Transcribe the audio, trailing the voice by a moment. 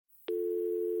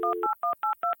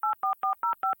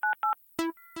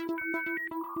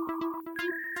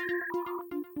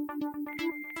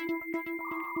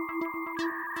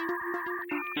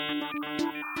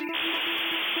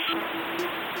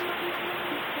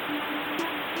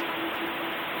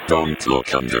Don't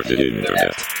look under the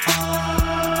internet.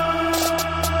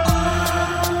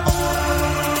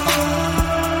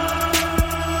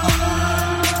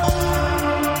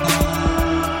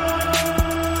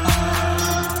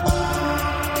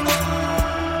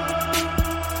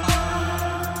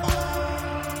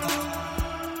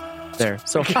 There.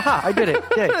 So, haha, I did it.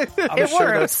 Yay. I'm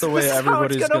sure that's the way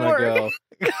everybody's gonna go.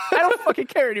 I don't fucking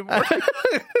care anymore.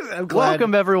 I'm glad.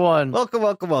 Welcome, everyone,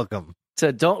 Welcome.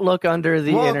 to Don't Look Under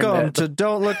the Internet. Welcome to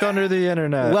Don't Look Under the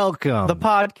Internet. Welcome. The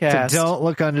podcast. To Don't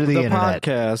Look Under the Internet.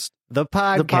 Podcast. The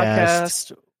podcast. The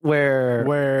podcast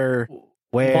where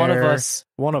one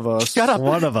of us. Shut up.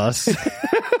 One of us.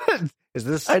 Is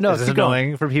this keep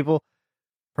annoying for people?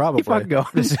 Probably. Keep fucking going.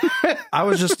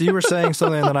 You were saying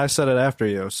something and then I said it after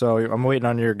you. So I'm waiting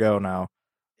on your go now.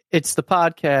 It's the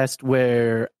podcast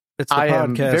where It's the I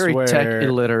am podcast very where tech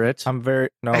illiterate.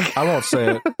 No, I won't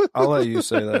say it. I'll let you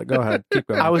say that. Go ahead. Keep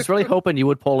going. I was really hoping you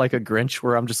would pull like a Grinch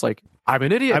where I'm just like, I'm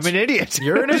an idiot. You're an idiot.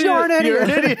 You're an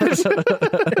idiot.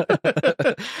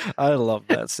 I love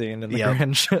that scene in the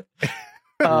Grinch.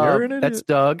 You're an idiot. That's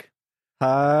Doug.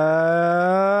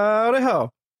 Howdy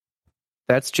ho.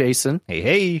 That's Jason.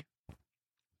 Hey.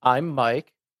 I'm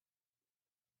Mike.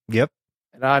 Yep.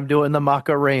 And I'm doing the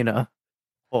Macarena.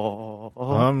 Oh.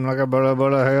 Macarena.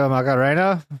 Yeah.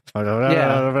 1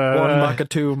 Maca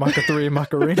 2 Maca 3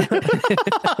 Macarena.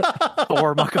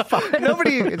 4 Maca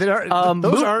 5.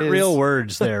 Those aren't real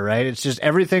words there, right? It's just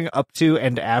everything up to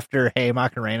and after Hey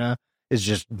Macarena is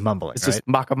just mumbling. It's right? just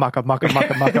Macarena.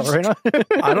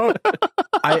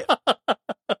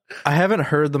 I haven't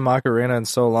heard the Macarena in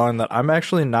so long that I'm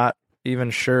actually not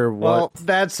even sure what. Well,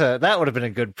 that would have been a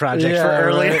good project for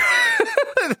earlier. Right.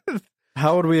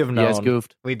 How would we have known? Yes,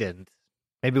 goofed. We didn't.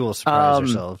 Maybe we'll surprise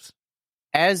ourselves.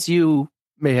 As you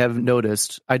may have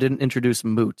noticed, I didn't introduce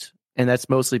Moot, and that's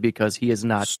mostly because he is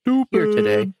not here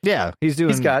today. Yeah, he's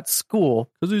got school.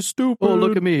 Because he's stupid. Oh,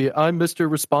 look at me. I'm Mr.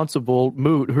 Responsible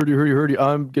Moot. Hurdy.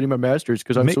 I'm getting my master's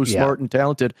because I'm so smart and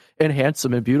talented and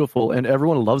handsome and beautiful, and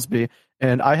everyone loves me.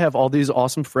 And I have all these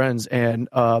awesome friends, and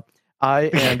I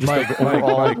am just an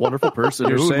overall wonderful person.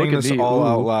 You're saying look at this me. all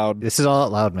out loud. This is all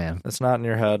out loud, man. It's not in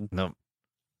your head. No.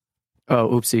 Oh,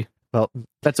 oopsie. Well,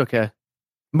 that's okay.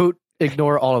 Moot,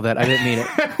 ignore all of that. I didn't mean it.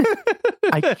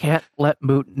 I can't let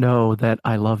Moot know that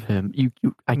I love him.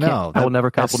 I can't. No, I will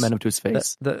never compliment him to his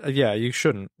face. Yeah, you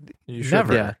shouldn't. You should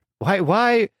never. Yeah.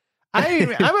 Why?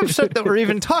 I'm upset that we're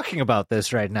even talking about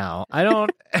this right now. I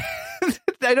don't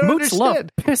Moot's love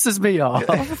understand. pisses me off.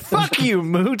 Fuck you,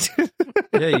 Moot.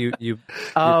 Yeah, you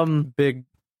big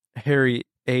hairy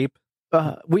ape.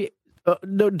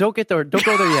 No, don't go there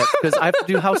yet because I have to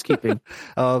do housekeeping.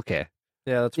 Oh, okay.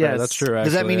 Yeah, that's right. That's true.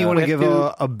 Does that mean you want to give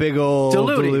a big old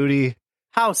DLUTI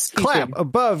housekeeping clap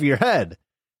above your head?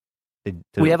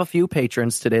 We have a few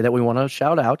patrons today that we want to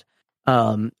shout out.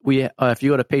 If you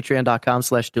go to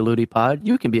patreon.com/DLUTIPod,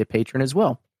 you can be a patron as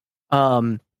well.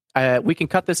 We can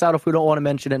cut this out if we don't want to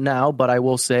mention it now, but I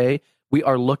will say we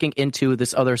are looking into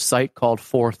this other site called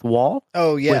Fourth Wall.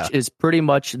 Oh, yeah. Which is pretty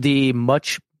much the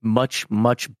much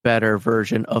better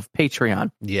version of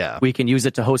Patreon. Yeah. We can use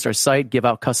it to host our site, give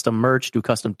out custom merch, do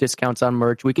custom discounts on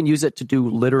merch. We can use it to do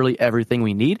literally everything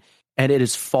we need. And it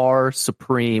is far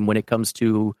supreme when it comes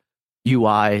to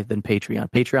UI than Patreon.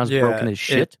 Patreon's broken as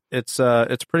shit. It's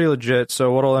pretty legit.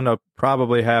 So what'll end up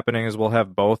probably happening is we'll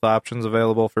have both options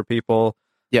available for people.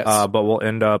 Yes. But we'll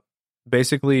end up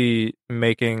basically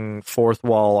making Fourth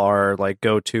Wall our like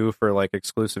go-to for like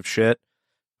exclusive shit.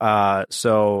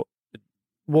 So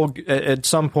we'll at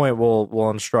some point we'll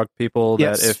instruct people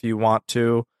that if you want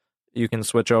to, you can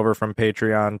switch over from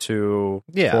Patreon to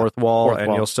Fourth Wall,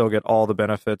 and you'll still get all the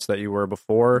benefits that you were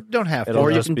before. Don't have to.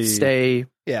 Or you can stay.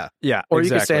 Yeah. Or you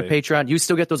can stay on Patreon. You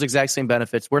still get those exact same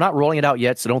benefits. We're not rolling it out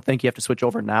yet, so don't think you have to switch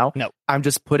over now. No. I'm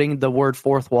just putting the word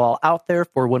Fourth Wall out there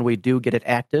for when we do get it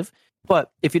active.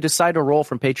 But if you decide to roll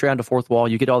from Patreon to Fourth Wall,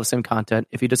 you get all the same content.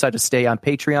 If you decide to stay on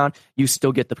Patreon, you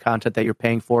still get the content that you're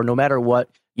paying for. No matter what,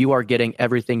 you are getting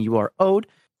everything you are owed.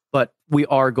 But we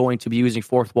are going to be using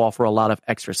Fourth Wall for a lot of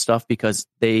extra stuff because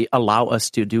they allow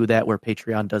us to do that where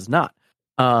Patreon does not.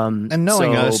 And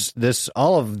knowing us, these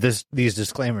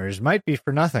disclaimers might be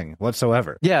for nothing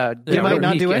whatsoever. Yeah, you might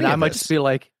not do any. I might just be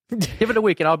like, Give it a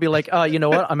week, and I'll be like, you know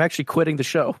what? I'm actually quitting the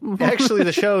show. Actually,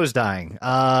 the show is dying.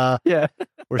 Yeah.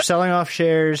 We're selling off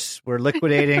shares. We're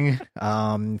liquidating.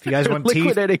 If you guys want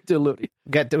liquidating DLUTI.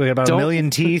 we got about 1 million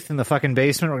teeth in the fucking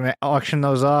basement. We're going to auction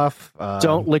those off.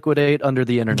 Don't liquidate under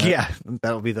the internet. Yeah,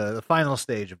 that'll be the final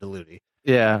stage of DLUTI.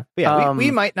 Yeah. But yeah,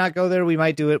 we might not go there. We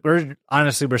might do it. We're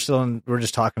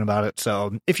just talking about it.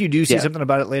 So if you do see something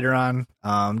about it later on,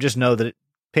 just know that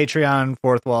Patreon,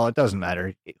 Fourth Wall, it doesn't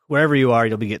matter. Wherever you are,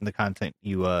 you'll be getting the content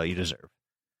you deserve.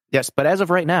 Yes, but as of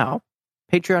right now,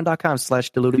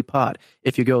 patreon.com/DLUTIPod.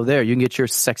 If you go there, you can get your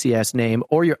sexy ass name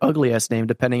or your ugly ass name,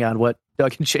 depending on what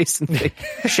Doug and Jason think.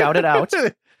 Shout it out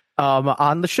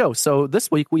on the show. So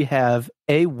this week we have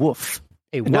a wolf.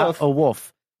 Not a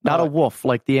wolf. Not a wolf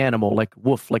like the animal, like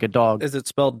wolf, like a dog. Is it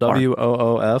spelled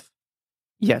WOOF?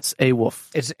 Yes, a wolf.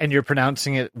 And you're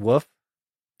pronouncing it woof?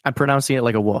 I'm pronouncing it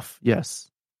like a wolf. Yes.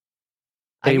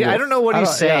 I don't know what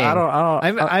he's saying. Yeah,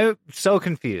 I'm so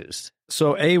confused.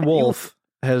 So a wolf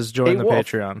has joined the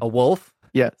Patreon. A wolf?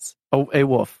 Yes. A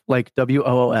wolf, like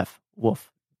WOOF,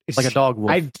 wolf, like a dog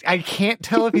wolf. I can't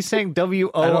tell if he's saying WOO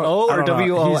or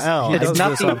WOL.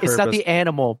 It's not the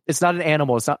animal. It's not an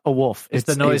animal. It's not a wolf. It's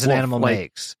the noise an animal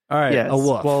makes. All right, yes. A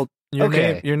wolf. Well,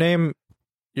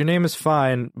 your name is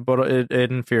fine, but it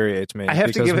infuriates me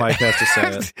because Mike has to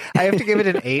say it. I have to give it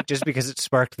an 8 just because it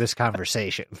sparked this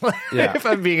conversation. Yeah. If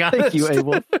I'm being honest. Thank you, A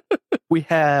Wolf. We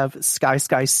have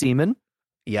Sky Seaman.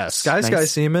 Yes. Sky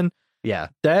Seaman. Yeah.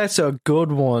 That's a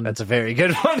good one. That's a very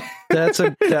good one. That's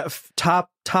that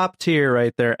top tier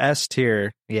right there. S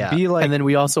tier. Yeah. Be like, and then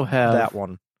we also have that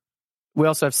one. We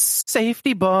also have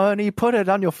Safety Bunny. Put it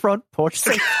on your front porch.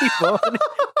 Safety Bunny.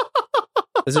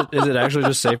 Is it actually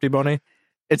just Safety Bunny?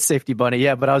 It's Safety Bunny,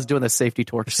 yeah, but I was doing the Safety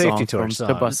Torch song from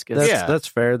Tobuscus. That's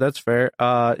fair. That's fair.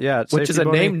 Yeah, which is a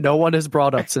name no one has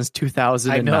brought up since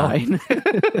 2009.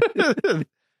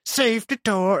 Safety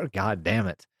Torch. God damn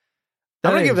it.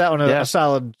 I'm going to give that one a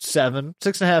solid 7.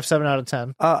 6.5, 7 out of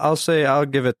 10. I'll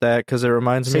give it that because it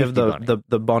reminds me of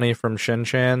the bunny from Shin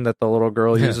Chan that the little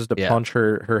girl uses to punch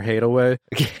her hate away.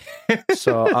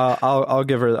 So I'll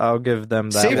give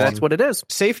them that one. That's what it is.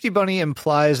 Safety Bunny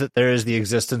implies that there is the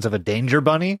existence of a Danger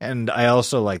Bunny, and I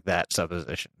also like that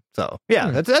supposition. So yeah,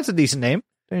 that's a decent name.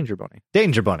 Danger Bunny.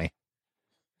 Danger Bunny.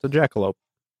 It's a jackalope.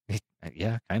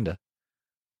 Yeah, kind of.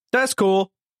 That's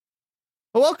cool.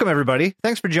 Well, welcome everybody.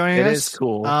 Thanks for joining us. It is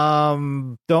cool.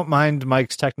 Don't mind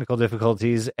Mike's technical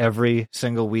difficulties every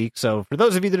single week. So for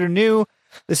those of you that are new,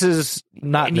 this is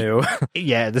not new.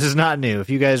 Yeah, this is not new. If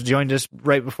you guys joined us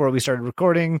right before we started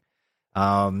recording,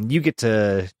 you get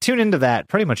to tune into that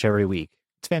pretty much every week.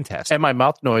 It's fantastic. And my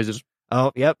mouth noises.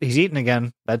 Oh, yep, he's eating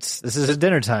again. This is his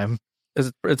dinner time.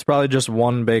 It's probably just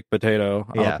one baked potato.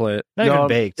 Yeah. I'll play it. Not even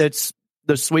baked. It's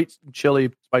the sweet,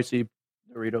 chili, spicy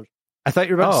Doritos. I thought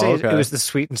you were about to say it was the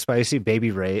sweet and spicy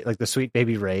Baby Ray, like the sweet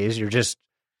Baby Rays. You're just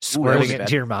squirting it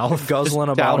into your mouth. Guzzling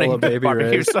a bottle of Baby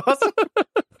Rays. Sauce.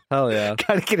 Hell yeah.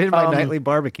 Gotta get in my nightly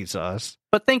barbecue sauce.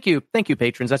 But thank you,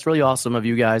 patrons. That's really awesome of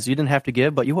you guys. You didn't have to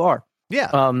give, but you are.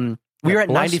 Yeah. We are at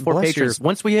 94 patrons.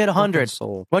 Once we hit 100,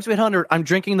 I'm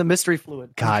drinking the mystery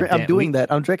fluid. I'm doing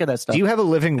that. I'm drinking that stuff. Do you have a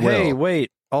living will? Hey, wait.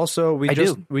 Also, we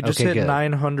just hit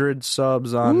 900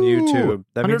 subs on YouTube.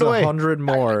 That means 100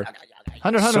 more.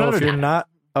 100. If you're not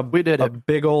a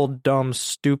big old dumb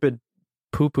stupid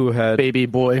poo-poo head, baby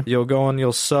boy, you'll go and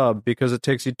you'll sub because it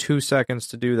takes you 2 seconds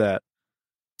to do that.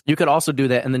 You could also do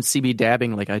that and then see me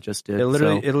dabbing like I just did. It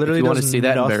literally want to see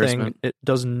that embarrassment. It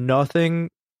does nothing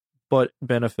but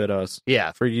benefit us.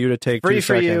 Yeah, for you to take 2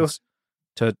 seconds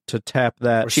to tap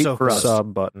that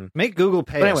sub button. Make Google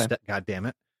pay us. God damn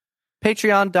it.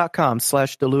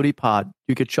 Patreon.com/DLUTIPod.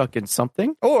 You could chuck in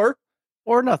something or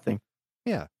nothing.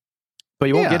 Yeah. But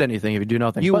you won't get anything if you do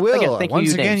nothing. You will.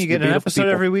 Once again, you get an episode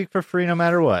every week for free no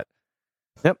matter what.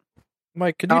 Yep.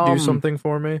 Mike, could you do something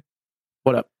for me?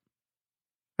 What up?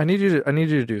 I need you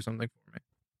to do something for me.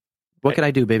 What can I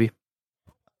do, baby?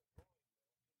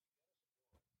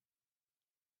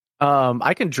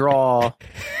 I can draw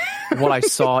what I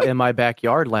saw in my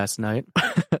backyard last night.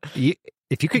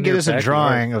 If you could get us a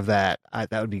drawing of that,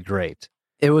 that would be great.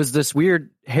 It was this weird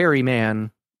hairy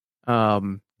man.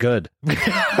 Good.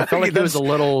 I felt like he was a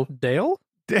little Dale.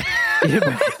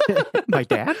 My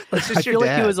dad. That's just I feel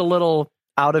like he was a little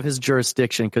out of his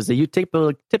jurisdiction because you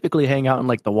typically hang out in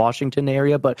like the Washington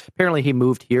area, but apparently he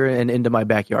moved here and into my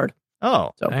backyard.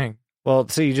 Oh, so. Dang. Well,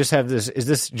 so you just have this. Is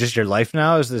this just your life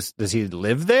now? Does he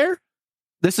live there?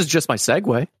 This is just my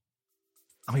Segway.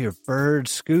 Oh, your bird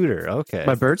scooter. Okay,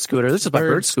 my bird scooter. This is my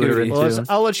bird scooter. Well,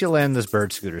 I'll let you land this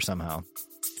bird scooter somehow.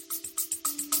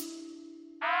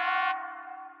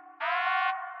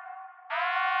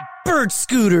 Bird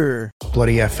Scooter.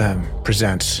 Bloody FM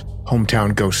presents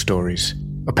Hometown Ghost Stories,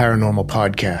 a paranormal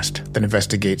podcast that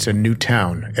investigates a new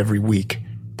town every week,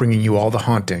 bringing you all the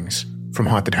hauntings, from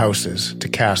haunted houses to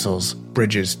castles,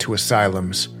 bridges to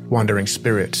asylums, wandering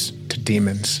spirits to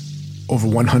demons. Over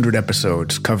 100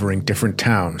 episodes covering different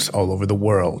towns all over the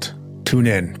world. Tune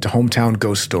in to Hometown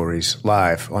Ghost Stories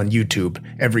live on YouTube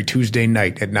every Tuesday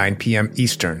night at 9 p.m.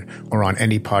 Eastern or on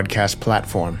any podcast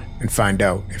platform and find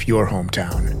out if your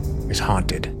hometown is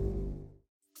haunted.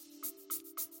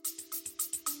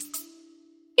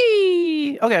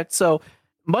 Okay, so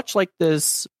much like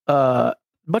this,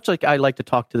 much like I like to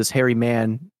talk to this hairy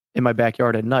man in my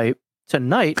backyard at night,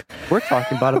 tonight we're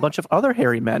talking about a bunch of other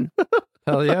hairy men.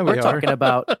 Hell yeah, We're talking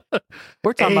about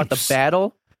the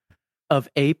Battle of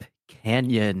Ape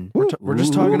Canyon. We're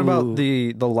just talking about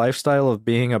the lifestyle of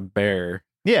being a bear.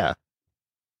 Yeah.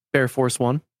 Bear Force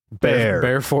One.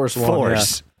 Bear Force One.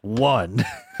 Force One.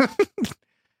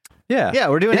 Yeah. Yeah,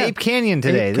 we're doing Ape Canyon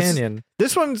today. Ape Canyon.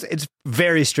 This one's it's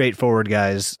very straightforward,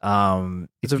 guys.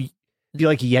 If you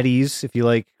like Yetis, if you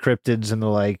like cryptids and the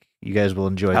like, you guys will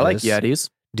enjoy this. I like Yetis.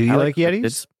 Do you like Yetis?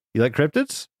 Cryptids. You like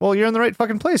cryptids? Well, you're in the right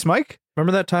fucking place, Mike.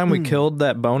 Remember that time we killed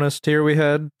that bonus tier we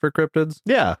had for cryptids?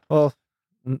 Yeah. Well,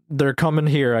 they're coming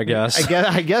here, I guess.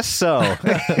 I guess so.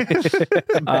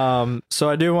 So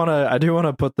I do want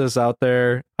to put this out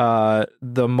there.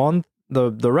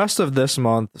 The rest of this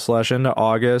month / into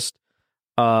August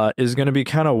is going to be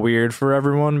kind of weird for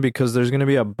everyone because there's going to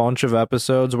be a bunch of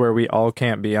episodes where we all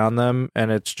can't be on them,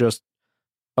 and it's just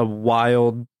a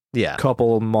wild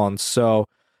couple of months. So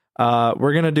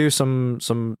we're going to do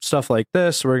some stuff like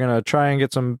this. We're going to try and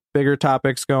get some bigger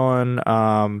topics going.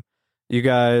 You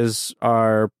guys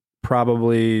are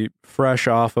probably fresh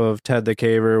off of Ted the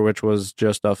Caver, which was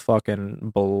just a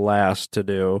fucking blast to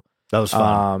do. That was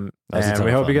fun. And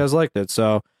we hope you guys liked it.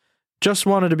 So just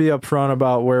wanted to be upfront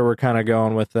about where we're kind of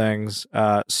going with things.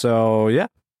 So yeah.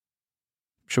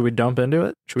 Should we dump into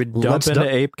it? Should we dump into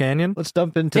Ape Canyon? Let's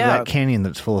dump into that canyon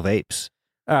that's full of apes.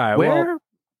 All right. Where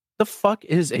the fuck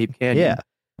is Ape Canyon? Yeah.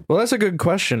 Well, that's a good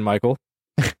question, Michael.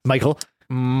 Michael.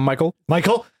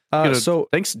 So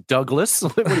thanks, Douglas.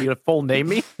 What are you gonna full name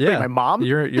me? Yeah, my mom.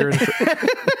 You're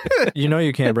you know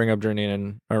you can't bring up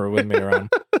Janine or with me around.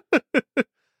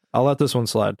 I'll let this one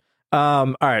slide.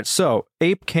 All right. So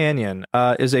Ape Canyon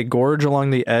is a gorge along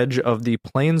the edge of the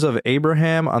Plains of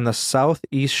Abraham on the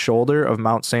southeast shoulder of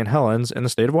Mount St. Helens in the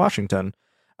state of Washington.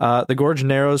 The gorge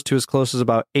narrows to as close as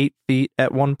about 8 feet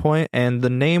at one point, and the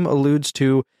name alludes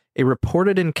to a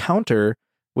reported encounter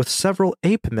with several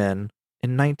ape men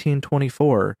in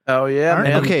 1924. Oh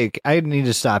yeah. Okay, I need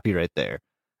to stop you right there.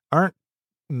 Aren't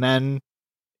men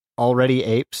already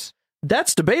apes?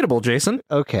 That's debatable, Jason.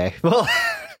 Okay. Well,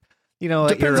 you know what?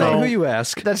 Depends You're on right. who you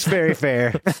ask. That's very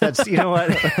fair. That's you know what?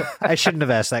 I shouldn't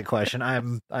have asked that question.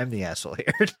 I'm the asshole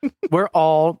here.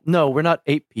 We're not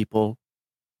ape people.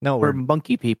 No, we're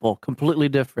monkey people. Completely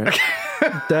different.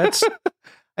 That's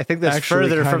I think that's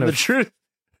further from the truth.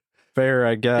 Fair,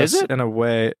 I guess, Is it? in a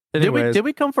way. Anyways, Did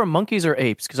we come from monkeys or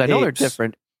apes? Because I know they're Apes.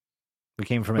 different. We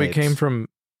came from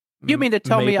You mean to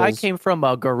tell me I maples. came from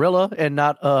a gorilla and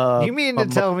not You mean to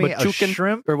tell me a machucan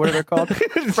shrimp? or whatever they're called?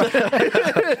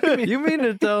 You mean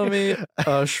to tell me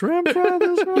a shrimp tried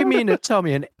this one? You mean to tell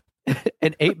me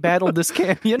an ape battled this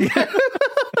canyon?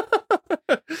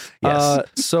 Yes.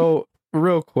 So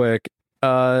real quick,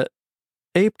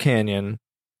 Ape Canyon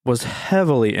was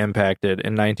heavily impacted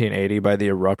in 1980 by the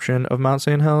eruption of Mount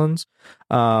St. Helens.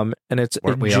 And it's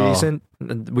adjacent.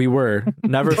 We were.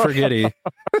 Never forgetty.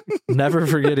 Never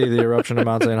forgetty the eruption of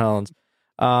Mount St. Helens.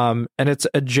 And it's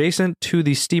adjacent to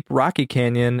the steep Rocky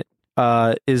Canyon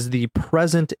is the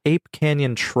present Ape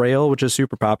Canyon Trail, which is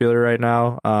super popular right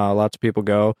now. Lots of people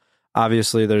go.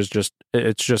 Obviously,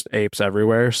 it's just apes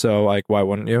everywhere. So, like, why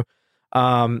wouldn't you?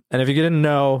 And if you didn't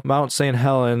know, Mount St.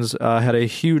 Helens had a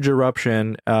huge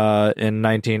eruption in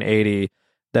 1980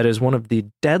 that is one of the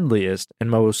deadliest and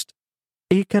most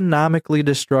economically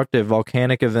destructive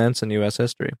volcanic events in U.S.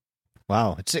 history.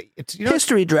 Wow, it's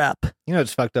History drop. You know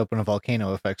it's fucked up when a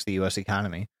volcano affects the U.S.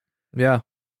 economy. Yeah.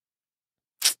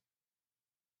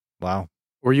 Wow.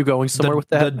 Were you going somewhere with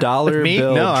that? The dollar Me?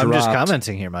 bill No, I'm just dropped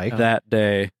commenting here, Mike. that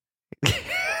day.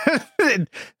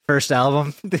 First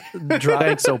album.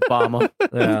 Thanks, Obama.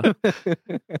 Yeah.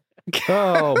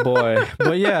 Oh boy.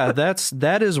 But yeah,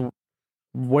 that is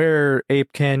where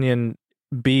Ape Canyon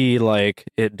be like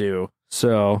it do.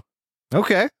 So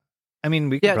Okay. I mean,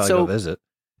 we could probably go visit.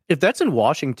 If that's in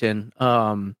Washington,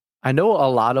 I know a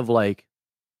lot of like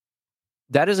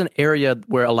that is an area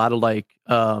where a lot of like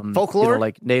folklore,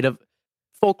 like native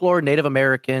folklore, Native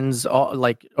Americans all,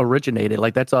 like originated.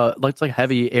 Like that's like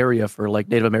heavy area for like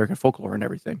Native American folklore and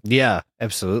everything. Yeah,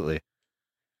 absolutely.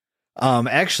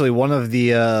 Actually, one of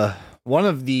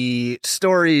the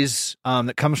stories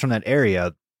that comes from that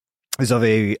area is of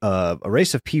a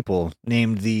race of people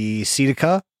named the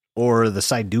Seediqa or the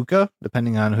Saiduca,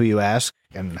 depending on who you ask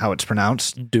and how it's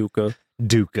pronounced. Duca.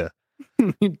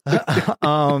 And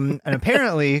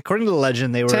apparently, according to the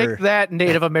legend, they were Take that,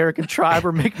 Native American tribe,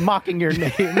 or mocking your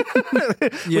name.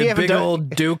 You big old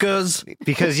Ducas.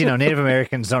 Because Native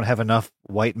Americans don't have enough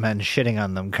white men shitting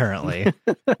on them currently.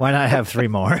 Why not have 3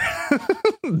 more?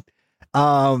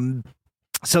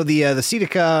 So the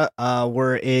Seediqa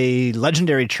were a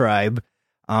legendary tribe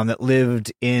that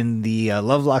lived in the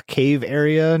Lovelock Cave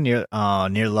area near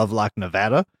Lovelock,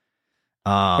 Nevada.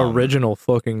 Original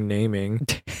fucking naming.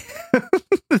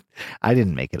 I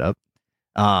didn't make it up.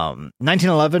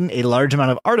 1911, a large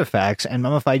amount of artifacts and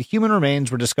mummified human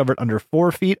remains were discovered under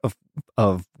 4 feet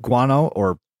of guano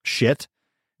or shit.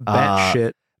 Bat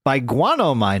shit. By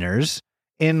guano miners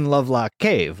in Lovelock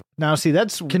Cave. Now, see,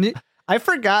 I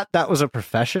forgot that was a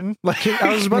profession. Like,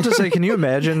 I was about to say, can you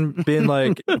imagine being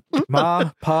like,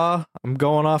 Ma, Pa, I'm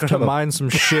going off to mine some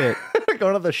shit.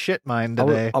 Going to the shit mine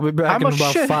today. I'll be back I'm in a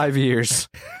about shit. 5 years.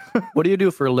 What do you do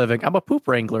for a living? I'm a poop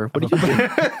wrangler. What do you do?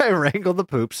 I wrangle the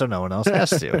poop so no one else has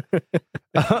to.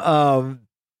 But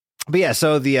yeah,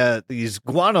 so these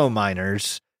guano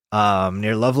miners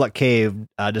near Lovelock Cave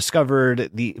discovered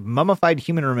the mummified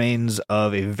human remains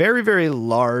of a very, very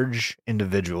large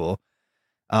individual.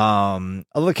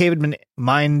 Although the cave had been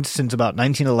mined since about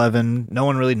 1911, no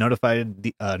one really notified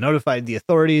the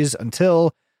authorities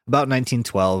until about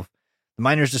 1912. The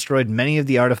miners destroyed many of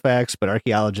the artifacts, but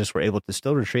archaeologists were able to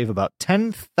still retrieve about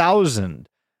 10,000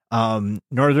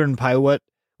 Northern Paiute,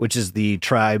 which is the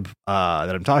tribe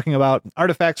that I'm talking about,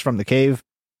 artifacts from the cave.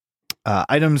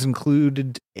 Items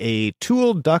included a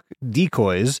tool duck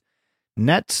decoys,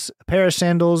 nets, a pair of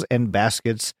sandals, and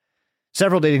baskets,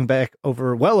 several dating back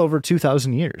well over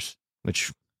 2,000 years,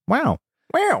 which, wow.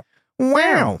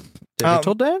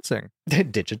 Digital dancing.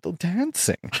 Digital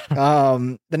dancing.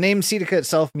 The name Seediqa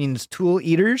itself means tool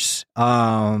eaters.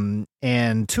 And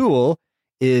tool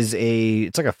is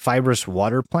it's like a fibrous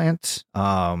water plant,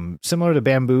 similar to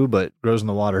bamboo, but grows in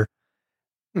the water.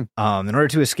 In order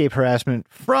to escape harassment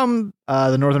from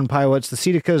the Northern Paiutes, the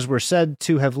Seediqas were said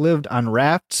to have lived on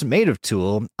rafts made of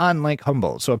tool on Lake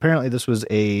Humboldt. So apparently this was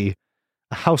a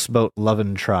houseboat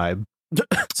loving tribe.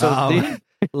 So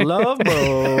Love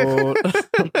boat.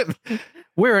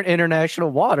 we're in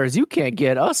international waters. You can't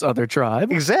get us, other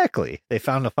tribe. Exactly. They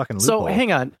found a fucking loophole. So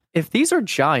hang on. If these are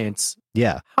giants,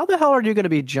 yeah, how the hell are you going to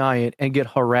be giant and get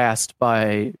harassed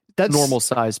by normal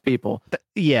sized people?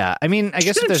 Yeah, I mean, I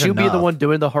guess Shouldn't you be the one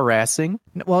doing the harassing?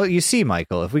 Well, you see,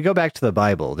 Michael, if we go back to the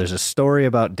Bible, there's a story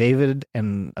about David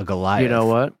and a Goliath. You know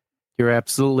what? You're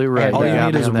absolutely right. All you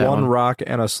need is one one. rock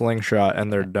and a slingshot,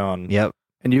 and they're done. Yep.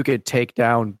 And you could take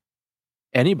down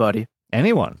anybody.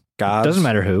 Anyone. Gods. Doesn't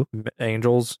matter who.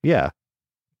 Angels. Yeah.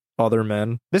 Other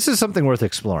men. This is something worth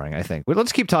exploring, I think. But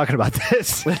let's keep talking about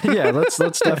this. Yeah, let's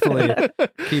definitely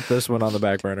keep this one on the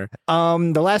back burner.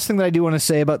 The last thing that I do want to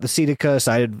say about the Seediqa,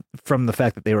 aside from the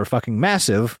fact that they were fucking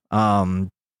massive,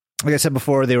 like I said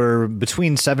before, they were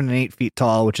between 7 and 8 feet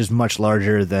tall, which is much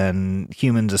larger than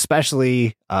humans,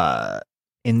 especially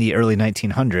in the early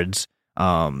 1900s.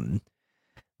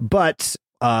 But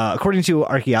according to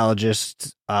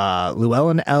archaeologists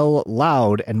Llewellyn L.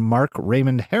 Loud and Mark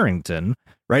Raymond Harrington,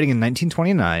 writing in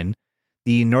 1929,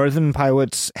 the Northern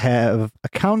Paiutes have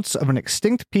accounts of an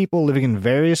extinct people living in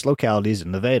various localities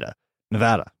in Nevada.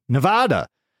 Nevada.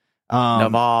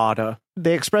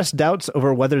 They expressed doubts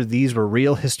over whether these were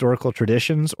real historical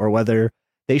traditions or whether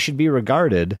they should be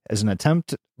regarded as an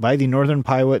attempt by the Northern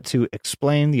Paiute to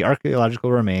explain the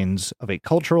archaeological remains of a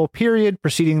cultural period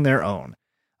preceding their own.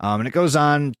 And it goes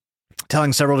on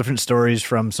telling several different stories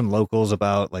from some locals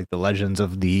about like the legends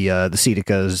of the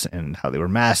Seediqas and how they were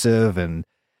massive, and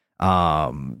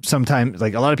sometimes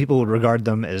like a lot of people would regard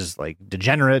them as like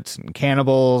degenerates and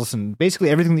cannibals and basically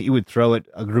everything that you would throw at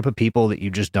a group of people that you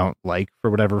just don't like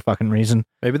for whatever fucking reason.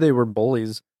 Maybe they were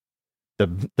bullies. The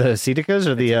Seediqas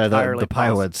or the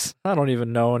Paiutes? I don't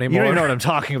even know anymore. You don't even know what I'm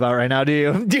talking about right now, do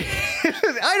you?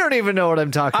 I don't even know what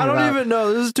I'm talking about. I don't even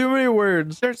know. This is too many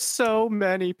words. There's so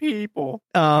many people.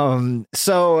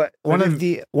 So one of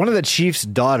the chief's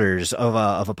daughters of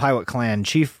a Paiute clan,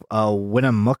 Chief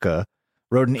Winnemucca,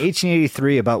 wrote in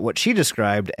 1883 about what she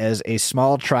described as a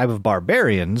small tribe of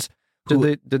barbarians.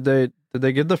 Did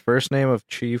they give the first name of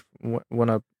Chief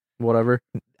whatever?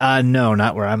 No,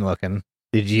 not where I'm looking.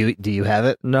 Do you have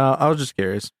it? No, I was just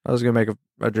curious. I was gonna make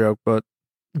a joke, but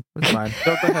It's fine.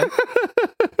 Go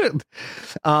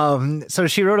ahead. So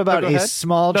she wrote about go a ahead.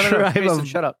 small No, tribe Jason, of.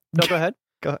 shut up. No, go ahead.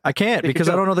 I can't Make a because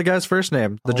I joke. don't know the guy's first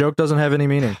name. The Oh. joke doesn't have any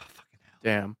meaning.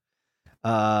 Damn.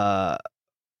 Uh,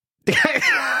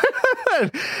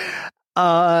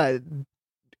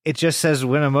 it just says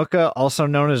Winnemucca, also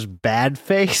known as Bad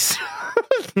Face.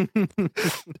 Or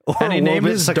And he named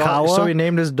his daughter. Sakawa. So he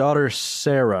named his daughter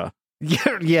Sarah.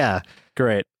 Yeah.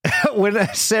 Great.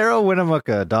 Sarah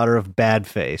Winnemucca, daughter of Bad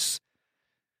Face.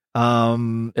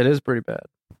 It is pretty bad.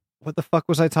 What the fuck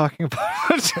was I talking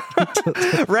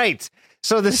about? Right.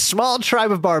 So this small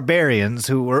tribe of barbarians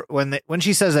who were when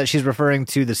she says that, she's referring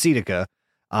to the Seedica,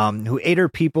 who ate her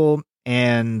people,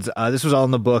 and this was all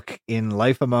in the book In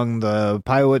Life Among the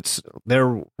Paiutes,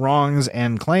 Their Wrongs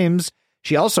and Claims.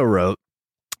 She also wrote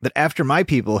that after my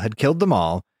people had killed them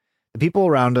all, the people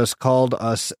around us called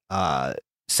us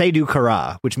Sedu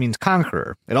Kara, which means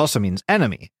conqueror. It also means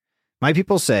enemy. My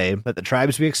people say that the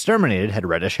tribes we exterminated had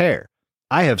reddish hair.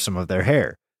 I have some of their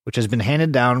hair, which has been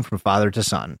handed down from father to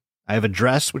son. I have a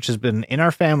dress which has been in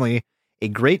our family a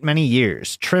great many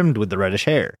years, trimmed with the reddish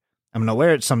hair. I'm going to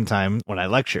wear it sometime when I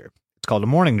lecture. It's called a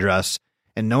morning dress,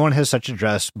 and no one has such a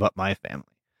dress but my family.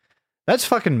 That's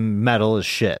fucking metal as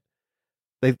shit.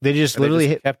 They just literally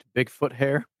just kept Bigfoot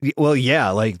hair. well, yeah,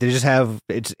 like they just have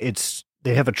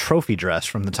they have a trophy dress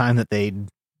from the time that they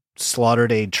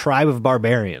slaughtered a tribe of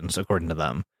barbarians, according to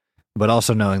them, but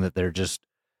also knowing that they're just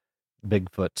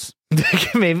Bigfoots.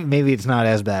 maybe it's not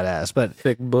as badass, but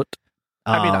Thick butt.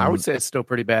 I mean, I would say it's still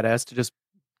pretty badass to just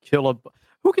kill a.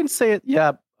 Who can say it?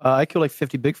 Yeah, I killed like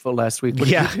 50 Bigfoot last week. What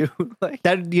did you do? Like,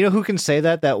 that. You know who can say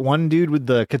that? That one dude with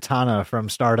the katana from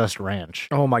Stardust Ranch.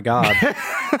 Oh my god.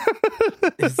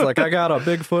 He's like, I got a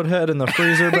Bigfoot head in the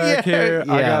freezer back here.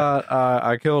 yeah.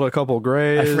 I killed a couple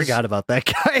grays. I forgot about that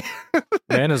guy.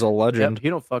 Man is a legend. yep, you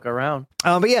don't fuck around.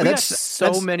 But yeah, We that's got so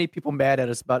that's- many people mad at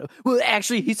us about it. Well,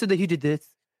 actually, he said that he did this.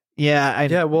 Yeah,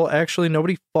 Yeah, well, actually,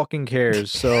 nobody fucking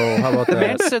cares. So how about The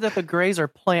man that? said that the Greys are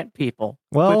plant people,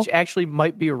 Well- which actually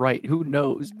might be right. Who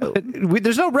knows? But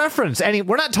there's no reference.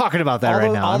 We're not talking about that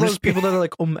right now. All I'm those just- people that are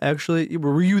like, actually,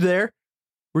 were you there?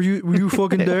 Were you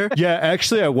fucking there? Yeah,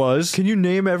 actually, I was. Can you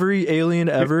name every alien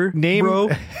ever, Name bro?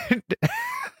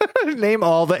 Name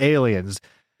all the aliens.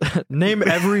 Name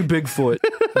every Bigfoot,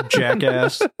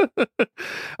 jackass.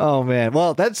 Oh man.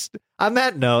 Well, on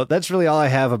that note, that's really all I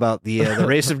have about the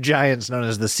race of giants known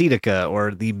as the Seedica,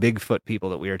 or the Bigfoot people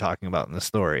that we are talking about in the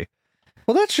story.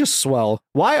 Well, that's just swell.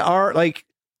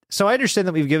 So I understand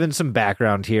that we've given some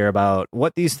background here about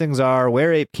what these things are,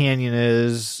 where Ape Canyon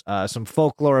is, some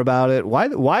folklore about it.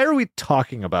 Why are we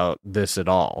talking about this at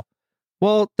all?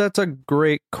 Well, that's a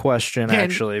great question, And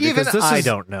actually, even because this I is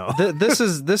don't know. this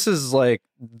is like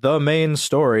the main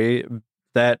story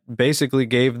that basically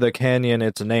gave the canyon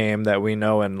its name that we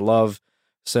know and love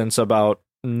since about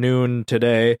noon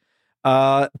today.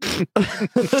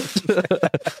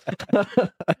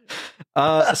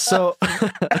 So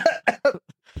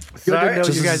good to know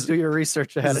Just you guys do your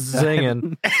research ahead of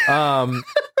time. zinging.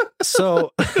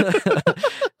 So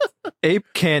Ape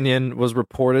Canyon was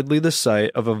reportedly the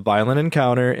site of a violent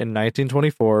encounter in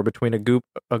 1924 between a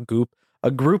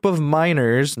group of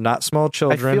miners, not small I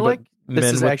children, feel but like this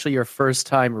men is with- actually your first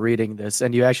time reading this,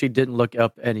 and you actually didn't look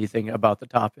up anything about the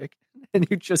topic, and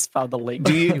you just found the link.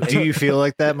 Do you feel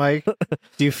like that, Mike?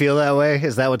 Do you feel that way?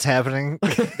 Is that what's happening?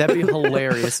 That'd be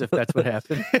hilarious if that's what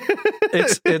happened.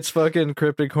 it's fucking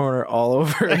Cryptic Corner all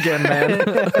over again, man.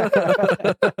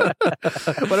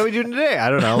 What are we doing today? I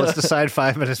don't know. Let's decide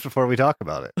 5 minutes before we talk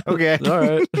about it. Okay. All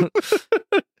right.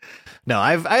 No,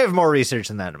 I have more research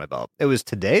than that in my belt. It was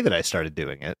today that I started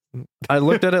doing it. I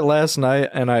looked at it last night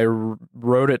and I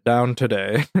wrote it down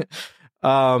today.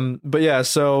 But yeah,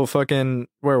 so fucking,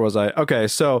 where was I? Okay,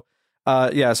 so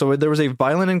so there was a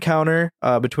violent encounter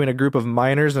between a group of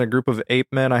miners and a group of ape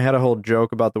men. I had a whole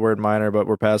joke about the word miner, but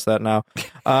we're past that now.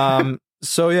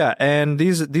 So yeah, and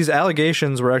these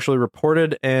allegations were actually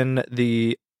reported in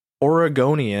the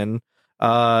Oregonian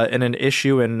in an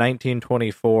issue in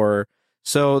 1924.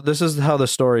 So this is how the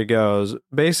story goes.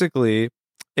 Basically,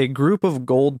 a group of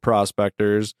gold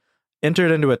prospectors entered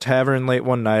into a tavern late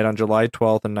one night on July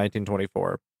 12th in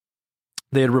 1924.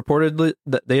 They had reported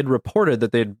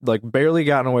that they'd like barely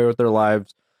gotten away with their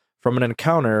lives from an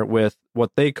encounter with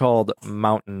what they called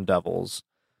mountain devils.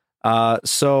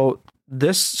 So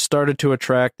this started to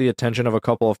attract the attention of a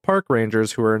couple of park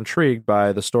rangers who were intrigued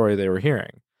by the story they were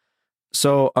hearing.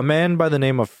 So a man by the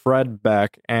name of Fred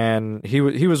Beck, and he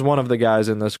was one of the guys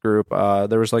in this group.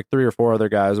 There was like 3 or 4 other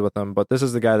guys with him, but this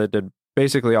is the guy that did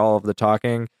basically all of the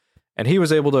talking, and he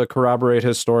was able to corroborate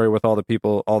his story with all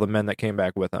the men that came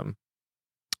back with him.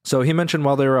 So he mentioned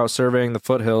while they were out surveying the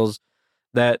foothills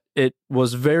that it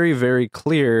was very, very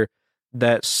clear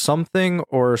that something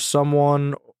or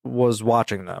someone was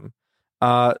watching them.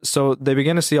 So they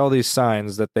began to see all these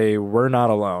signs that they were not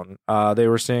alone. They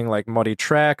were seeing like muddy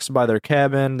tracks by their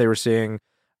cabin. They were seeing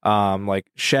like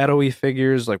shadowy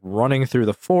figures like running through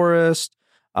the forest.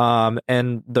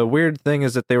 And the weird thing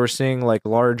is that they were seeing like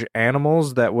large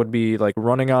animals that would be like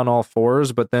running on all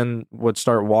fours, but then would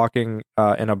start walking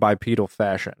in a bipedal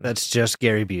fashion. That's just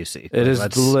Gary Busey. It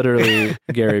is literally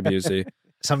Gary Busey.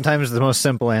 Sometimes the most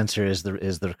simple answer is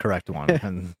the correct one,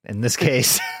 and in this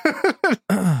case,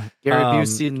 Gary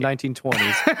Busey in the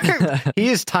 1920s. he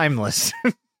is timeless.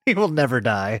 He will never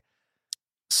die.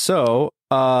 So,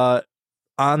 on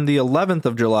the 11th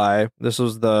of July, this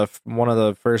was one of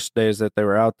the first days that they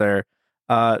were out there.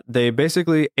 They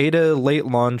basically ate a late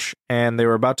lunch, and they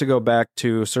were about to go back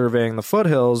to surveying the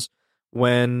foothills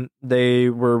when they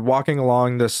were walking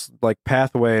along this like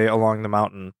pathway along the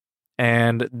mountain.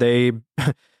 And they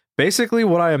basically,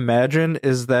 what I imagine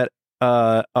is that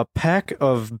a pack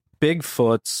of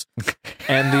Bigfoots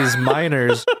and these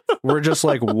miners were just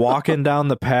like walking down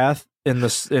the path in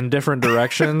different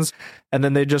directions, and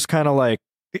then they just kind of like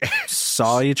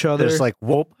saw each other. There's like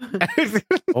whoop,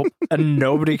 and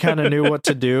nobody kind of knew what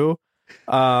to do.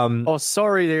 Oh,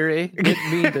 sorry, there.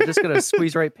 Didn't mean they're just gonna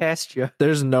squeeze right past you.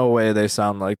 There's no way they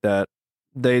sound like that.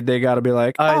 They got to be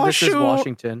like, oh, this shoot. is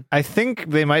Washington. I think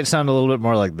they might sound a little bit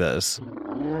more like this.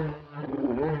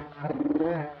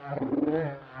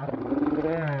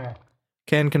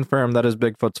 Can confirm that is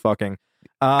Bigfoot's fucking.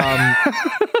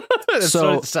 That's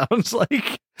so what it sounds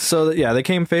like. So yeah, they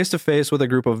came face to face with a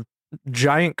group of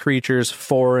giant creatures,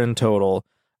 4 in total.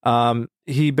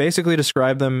 He basically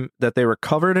described them that they were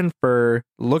covered in fur,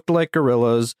 looked like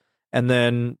gorillas, and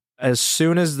then as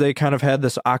soon as they kind of had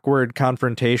this awkward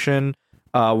confrontation,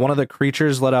 one of the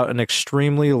creatures let out an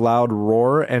extremely loud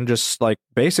roar and just like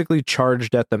basically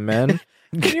charged at the men.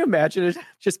 Can you imagine it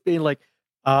just being like,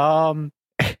 hello?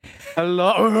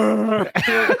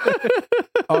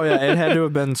 Oh yeah, it had to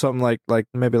have been something like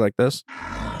maybe like this,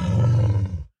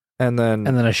 and then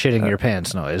a shitting your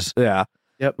pants noise. Yeah.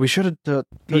 Yep. We should have took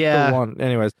Yeah. the one.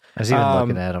 Anyways, I was even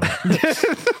looking at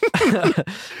him.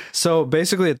 So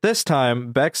basically at this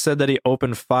time, Beck said that he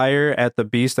opened fire at the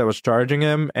beast that was charging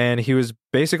him, and he was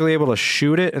basically able to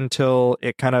shoot it until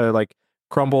it kind of like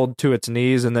crumbled to its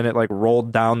knees, and then it like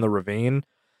rolled down the ravine.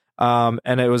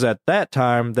 And it was at that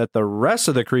time that the rest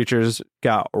of the creatures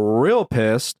got real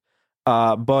pissed,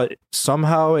 but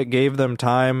somehow it gave them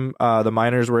time. The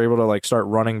miners were able to like start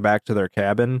running back to their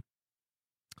cabin.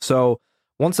 So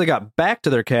once they got back to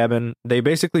their cabin, they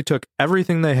basically took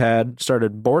everything they had,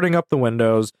 started boarding up the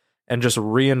windows, and just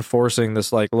reinforcing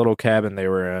this like little cabin they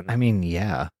were in. I mean,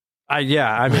 yeah.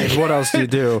 I mean, what else do you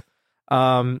do?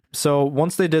 So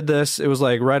once they did this, it was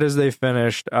like right as they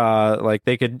finished, like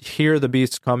they could hear the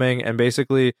beasts coming, and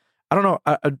basically, I don't know,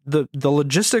 the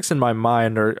logistics in my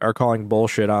mind are calling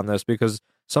bullshit on this, because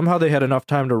somehow they had enough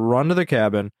time to run to the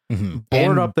cabin,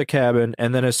 board up the cabin,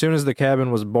 and then as soon as the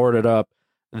cabin was boarded up,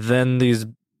 then these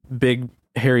big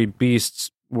hairy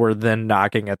beasts were then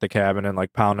knocking at the cabin and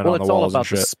like pounding on the walls and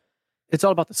shit. It's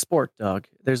all about the sport, Doug.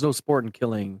 There's no sport in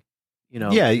killing.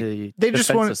 Yeah, they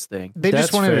just wanted thing. They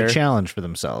just wanted a challenge for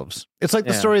themselves. It's like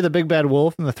the story of the Big Bad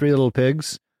Wolf and the 3 Little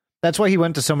Pigs. That's why he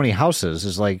went to so many houses.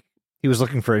 Is like he was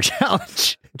looking for a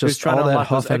challenge. Just trying to unlock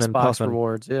those Xbox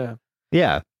rewards.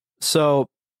 Yeah. So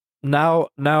now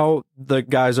the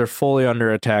guys are fully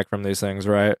under attack from these things,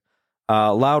 right?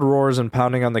 Loud roars and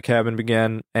pounding on the cabin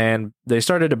began, and they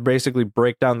started to basically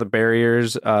break down the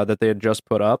barriers that they had just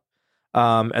put up.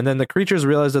 And then the creatures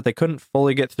realized that they couldn't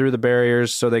fully get through the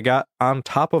barriers, so they got on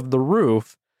top of the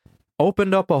roof,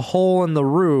 opened up a hole in the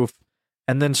roof,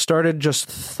 and then started just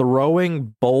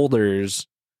throwing boulders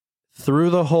through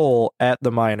the hole at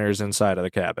the miners inside of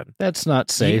the cabin. That's not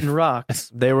safe. Eating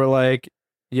rocks. They were like,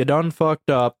 "You done fucked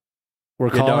up. We're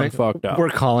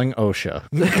calling OSHA."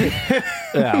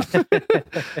 Yeah.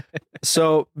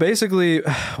 So basically,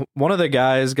 one of the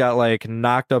guys got like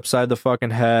knocked upside the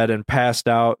fucking head and passed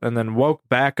out, and then woke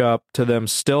back up to them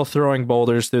still throwing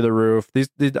boulders through the roof. These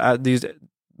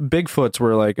Bigfoots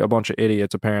were like a bunch of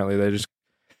idiots. Apparently,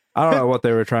 I don't know what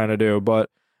they were trying to do, but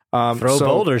throw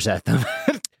boulders at them.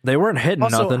 They weren't hitting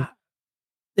nothing.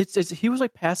 He was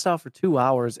like passed out for 2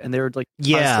 hours, and they were like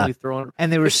constantly throwing,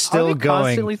 and they were still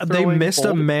going. They missed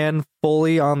a man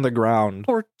fully on the ground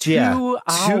for 2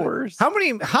 hours.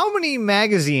 How many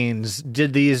magazines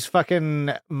did these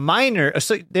fucking miners?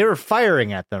 So they were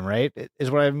firing at them, right? Is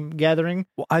what I'm gathering.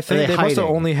 Well, I think they must have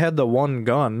only had the one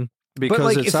gun,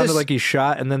 because like, it sounded like he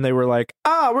shot, and then they were like,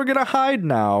 we're gonna hide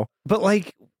now. But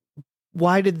like,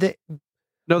 why did they?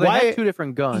 No, they Why- had two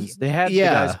different guns. They had the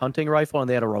Yeah. guy's hunting rifle and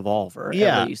they had a revolver.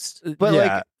 Yeah. At least. But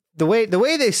Yeah. like the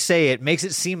way they say it makes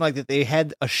it seem like that they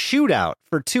had a shootout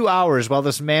for 2 hours while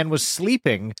this man was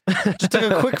sleeping. Just took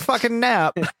a quick fucking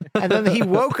nap, and then he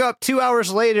woke up 2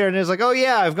 hours later and is like, "Oh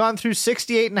yeah, I've gone through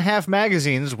 68 and a half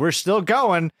magazines. We're still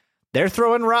going. They're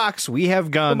throwing rocks. We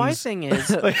have guns." Well, my thing is,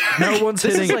 No one's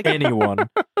This is hitting like- anyone.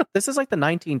 this is like the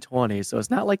 1920s, so it's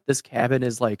not like this cabin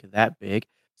is like that big.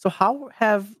 So how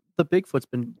have the Bigfoots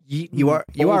been yeeting you are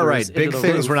boulders right. into Big the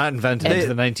things roof? were not invented They- until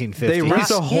the 1950s. They ripped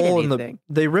not a hole hit in the anything.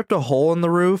 they ripped a hole in the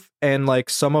roof and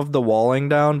like some of the walling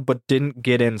down, but didn't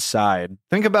get inside.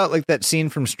 Think about like that scene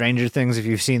from Stranger Things. If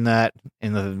you've seen that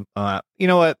in the, you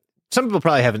know what? Some people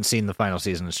probably haven't seen the final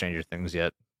season of Stranger Things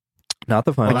yet. Not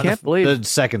the final. I can't believe the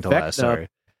second to Vecna last. Sorry,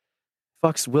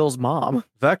 fucks Will's mom.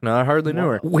 Vecna, I hardly knew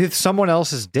her. with someone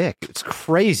else's dick. It's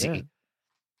crazy.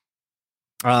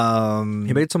 He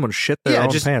made someone shit their Yeah,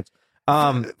 own just- pants.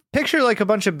 Picture like a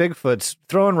bunch of Bigfoots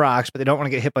throwing rocks, but they don't want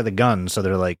to get hit by the gun, so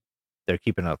they're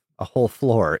keeping a whole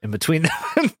floor in between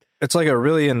them. It's like a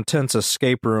really intense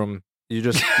escape room. You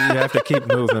have to keep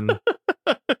moving.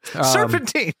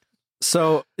 Serpentine.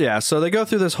 So they go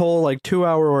through this whole like 2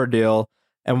 hour ordeal,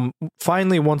 and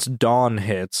finally, once dawn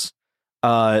hits,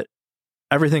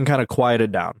 everything kind of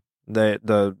quieted down.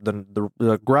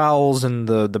 The growls and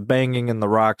the banging and the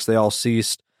rocks, they all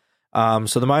ceased.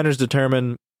 So the miners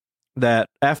determined that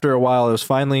after a while, it was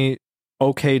finally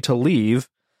okay to leave,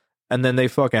 and then they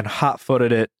fucking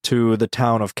hot-footed it to the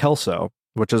town of Kelso,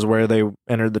 which is where they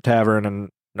entered the tavern and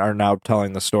are now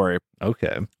telling the story.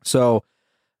 Okay. So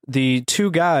the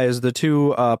two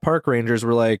park rangers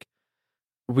were like,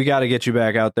 we got to get you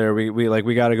back out there. We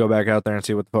got to go back out there and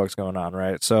see what the fuck's going on,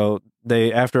 right? So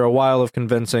they, after a while of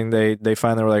convincing, they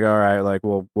finally were like, all right, like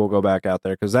we'll go back out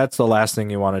there, because that's the last thing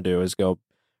you want to do is go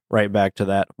right back to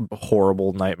that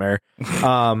horrible nightmare.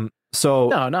 So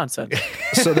No, nonsense.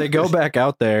 so they go back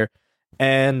out there,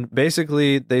 and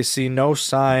basically they see no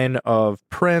sign of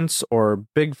prints or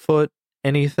Bigfoot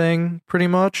anything, pretty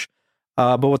much.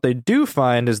 But what they do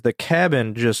find is the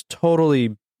cabin just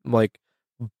totally like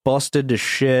busted to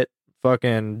shit,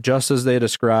 fucking just as they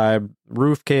described,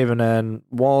 roof caving in,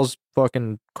 walls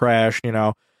fucking crashed,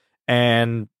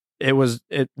 and that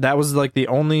was like the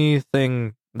only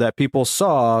thing that people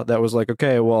saw that was like,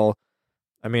 okay, well,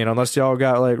 I mean, unless y'all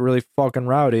got like really fucking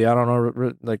rowdy, I don't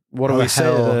know, like, what do we say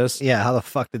to this? Yeah, how the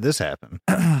fuck did this happen?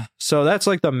 So that's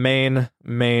like the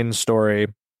main story.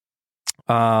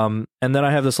 And then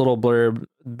I have this little blurb.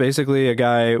 Basically, a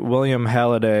guy, William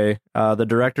Halliday, the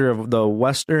director of the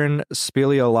Western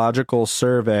Speleological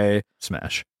Survey,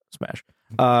 Smash.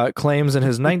 claims in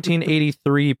his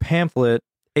 1983 pamphlet,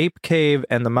 Ape Cave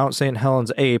and the Mount St.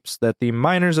 Helens Apes, that the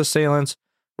miners' assailants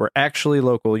were actually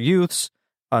local youths.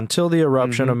 Until the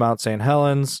eruption of Mount St.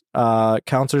 Helens,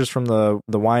 counselors from the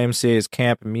YMCA's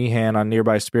Camp Meehan on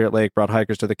nearby Spirit Lake brought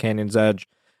hikers to the canyon's edge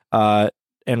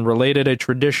and related a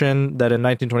tradition that in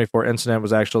 1924 incident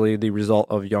was actually the result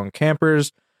of young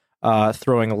campers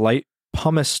throwing light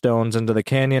pumice stones into the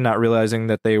canyon, not realizing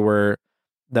that there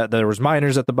was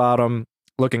miners at the bottom.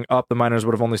 Looking up, the miners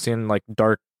would have only seen like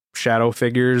dark shadow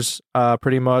figures,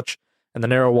 pretty much, and the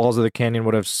narrow walls of the canyon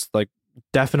would have like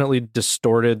definitely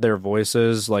distorted their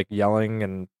voices, like yelling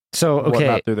and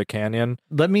whatnot through the canyon.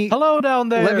 Hello down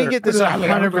there. Let me get this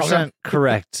 100%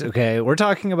 correct. Okay, we're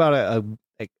talking about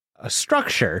a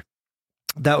structure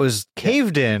that was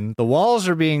caved in. The walls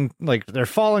are being like they're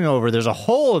falling over. There's a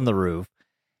hole in the roof,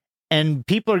 and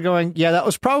people are going, "Yeah, that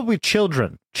was probably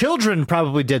children. Children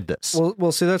probably did this."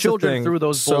 Well, see, that's Children the thing. threw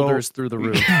those boulders through the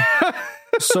roof.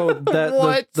 So that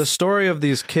What? the story of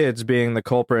these kids being the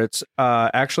culprits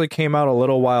actually came out a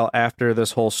little while after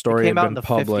this whole story came had out been in the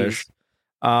published.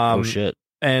 50s. Oh shit!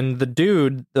 And the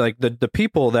dude, like the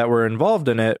people that were involved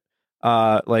in it,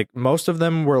 like most of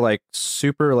them were like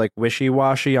super like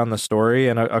wishy-washy on the story,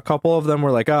 and a couple of them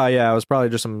were like, oh yeah, it was probably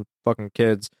just some fucking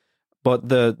kids. But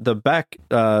the Beck,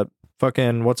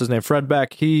 fucking what's his name, Fred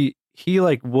Beck, he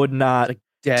like would not Like,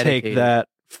 take dedicated. that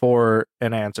for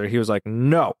an answer. He was like,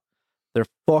 no, they're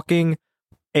fucking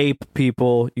ape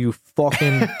people, you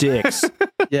fucking dicks.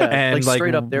 Yeah, And, like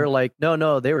straight like, up, they're like,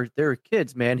 no, they were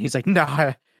kids, man. He's like,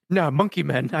 nah, monkey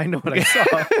men. I know what I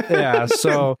saw. Yeah,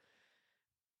 so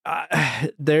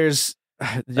there's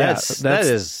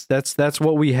that's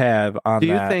what we have on Do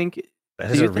you that. think?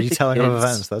 That is Do a you think the retelling of kids-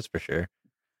 events. That's for sure.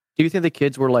 Do you think the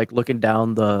kids were like looking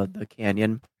down the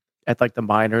canyon at like the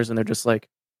miners, and they're just like,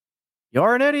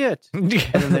 "You're an idiot," and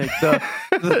then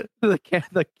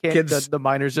the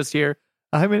miners just hear,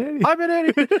 I'm an idiot. "I'm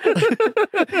an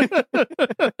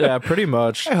idiot." Yeah, pretty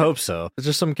much. I hope so. It's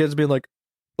just some kids being like,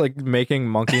 like making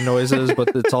monkey noises, but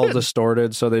it's all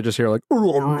distorted, so they just hear like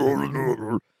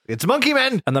It's Monkey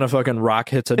Man. And then a fucking rock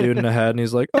hits a dude in the head, and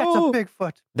he's like, That's "Oh, a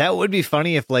Bigfoot." That would be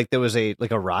funny if like there was a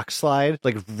rock slide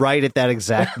like right at that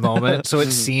exact moment, so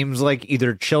it seems like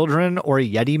either children or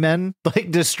Yeti men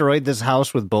like destroyed this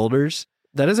house with boulders.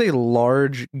 That is a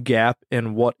large gap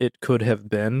in what it could have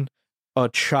been. A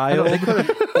child or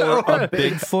a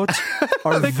Bigfoot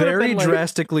are very like,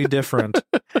 drastically different.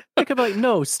 They could be like,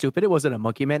 "No, stupid! It wasn't a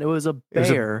monkey man. It was a bear. was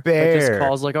a That bear. just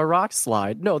caused like a rock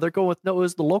slide." No, they're going with no. It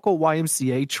was the local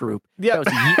YMCA troop. Yeah. That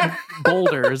was yeeting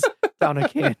boulders down a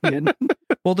canyon.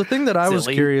 Well, the thing that I was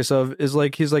Silly. curious of is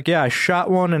like he's like, "Yeah, I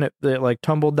shot one and it like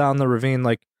tumbled down the ravine."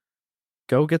 Like,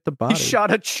 go get the body. He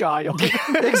shot a child.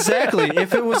 Exactly.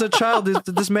 If it was a child,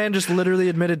 this man just literally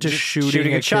admitted to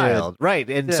shooting a child, right?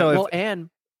 And Yeah, so well, if, and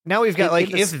now we've got in- like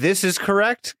in this- if this is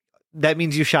correct, that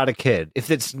means you shot a kid.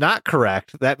 If it's not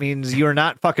correct, that means you're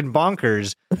not fucking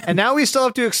bonkers. And now we still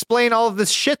have to explain all of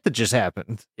this shit that just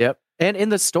happened. Yep. And in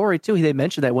the story too, they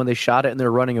mentioned that when they shot it and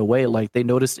they're running away, like they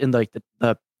noticed in like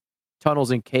the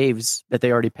tunnels and caves that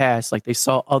they already passed, like they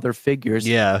saw other figures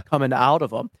Yeah. coming out of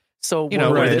them. So You know,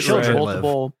 where the there were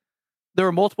children there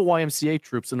were multiple YMCA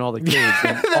troops in all the caves,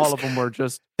 and all of them were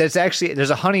just There's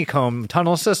a honeycomb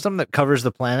tunnel system that covers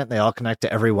the planet. They all connect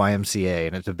to every YMCA,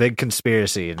 and it's a big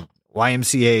conspiracy. And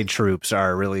YMCA troops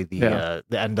are really the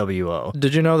NWO.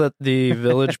 Did you know that the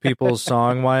Village People's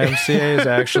song YMCA is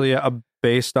actually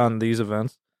based on these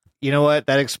events? You know what?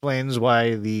 That explains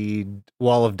why the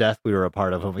Wall of Death we were a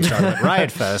part of when we started at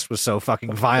Riot Fest was so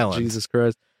fucking violent. Jesus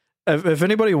Christ. If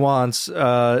anybody wants,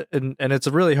 and it's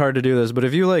really hard to do this, but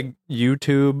if you like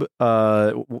YouTube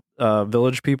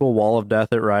Village People Wall of Death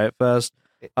at Riot Fest,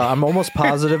 I'm almost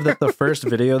positive that the first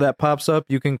video that pops up,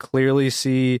 you can clearly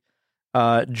see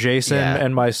Jason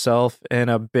and myself in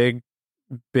a big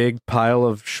pile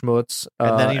of schmutz.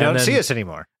 And then you don't see us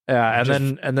anymore. Yeah,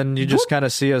 and then you just kind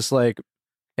of see us like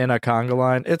in a conga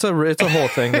line. It's a whole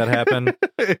thing that happened.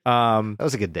 That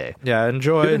was a good day. Yeah,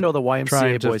 enjoy. even though the YMCA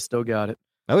trying to- boys still got it.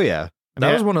 Oh yeah,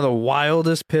 That was one of the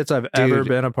wildest pits I've ever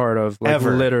been a part of. Like,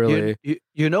 ever. literally.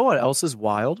 You know what else is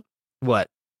wild? what?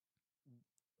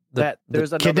 That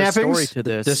there's another kidnappings? story to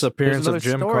this. Disappearance There's of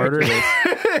Jim another story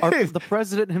Carter. to this. The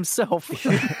president himself,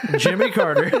 Jimmy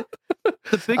Carter.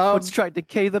 the Bigfoots tried to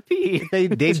K the P. They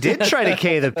did try to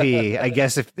K the P. I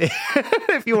guess if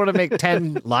if you want to make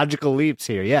 10 logical leaps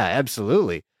here, yeah,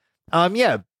 absolutely.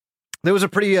 Yeah, there was a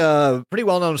pretty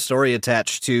well known story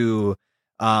attached to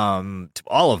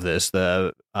all of this,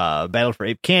 the Battle for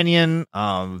Ape Canyon,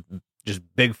 just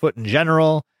Bigfoot in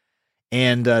general.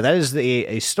 And that is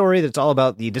a story that's all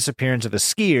about the disappearance of a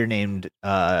skier named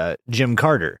Jim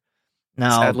Carter.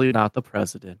 Now, Sadly, not the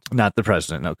president. not the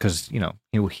president, no, because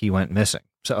he went missing.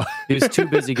 So He was too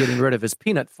busy getting rid of his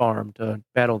peanut farm to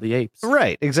battle the apes.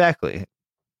 right, exactly.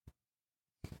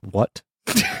 What?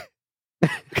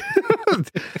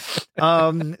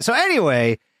 So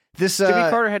anyway, this Jimmy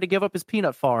Carter had to give up his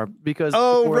peanut farm because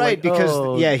oh people were right, like, because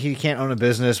 "Oh," he can't own a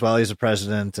business while he's a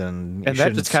president, and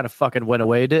that just kind of fucking went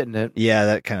away, didn't it? yeah,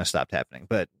 that kind of stopped happening.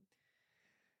 But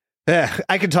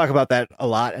I could talk about that a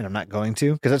lot, and I'm not going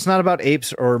to, because it's not about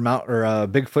apes or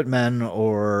Bigfoot men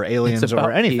or aliens It's about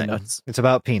or anything. peanuts. It's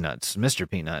about Peanuts, Mr.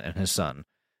 Peanut, and his son.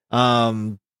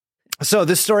 So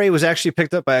this story was actually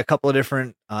picked up by a couple of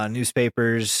different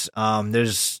newspapers.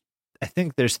 I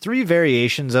think there's 3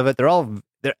 variations of it.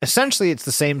 They're essentially it's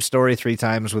the same story 3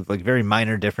 times with like very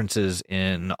minor differences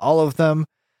in all of them.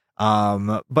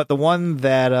 But the one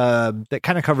that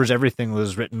kind of covers everything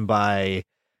was written by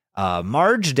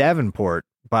Marge Davenport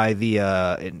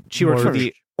she worked for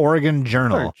the Oregon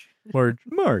Journal.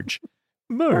 Marge.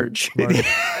 We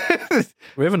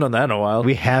haven't done that in a while.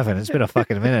 We haven't. It's been a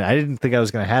fucking minute. I didn't think I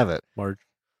was going to have it. Marge.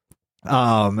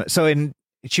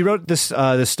 She wrote this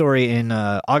story in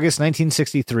August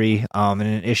 1963 in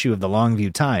an issue of the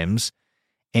Longview Times,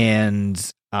 and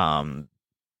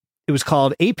it was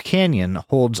called "Ape Canyon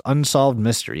Holds Unsolved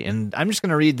Mystery." And I'm just going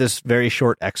to read this very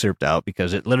short excerpt out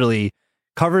because it literally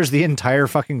covers the entire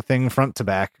fucking thing front to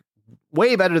back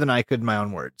way better than I could in my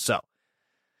own words. So,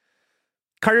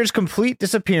 Carter's complete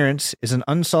disappearance is an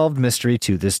unsolved mystery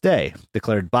to this day,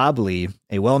 declared Bob Lee,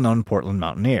 a well-known Portland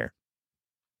mountaineer.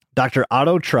 Dr.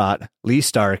 Otto Trott, Lee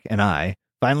Stark, and I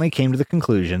finally came to the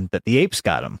conclusion that the apes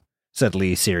got him, said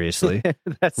Lee seriously.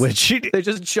 They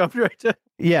just jumped right to.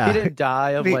 Yeah, He didn't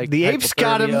die of the apes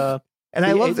got him, hypothermia. and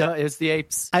I love that. It's the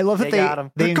apes. I love that got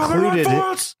him. they included.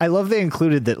 I love they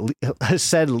included that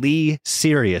said Lee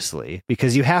seriously,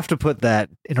 because you have to put that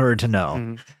in order to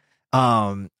know.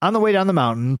 Mhm. On the way down the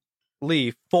mountain,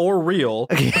 Lee, for real.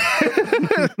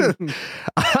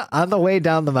 on the way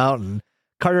down the mountain,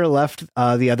 Carter left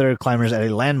the other climbers at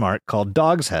a landmark called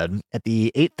Dog's Head at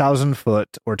the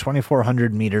 8,000-foot or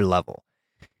 2,400-meter level.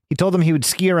 He told them he would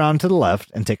ski around to the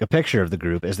left and take a picture of the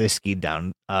group as they skied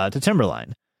down to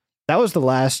Timberline. That was the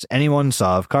last anyone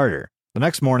saw of Carter. The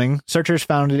next morning, searchers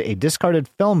found a discarded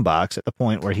film box at the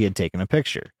point where he had taken a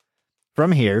picture.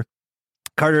 From here,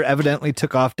 Carter evidently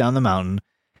took off down the mountain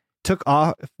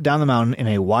in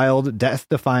a wild,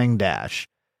 death-defying dash,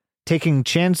 taking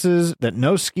chances that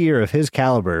no skier of his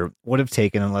caliber would have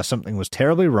taken unless something was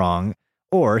terribly wrong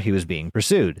or he was being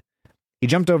pursued. He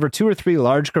jumped over 2 or 3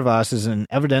 large crevasses and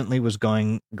evidently was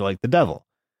going like the devil.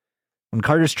 When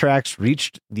Carter's tracks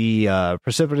reached the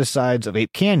precipitous sides of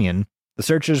Ape Canyon, the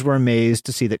searchers were amazed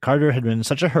to see that Carter had been in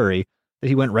such a hurry that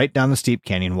he went right down the steep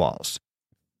canyon walls.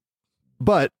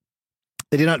 But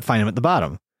they did not find him at the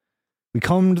bottom. We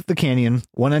combed the canyon,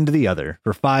 one end to the other,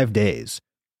 for 5 days.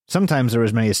 Sometimes there were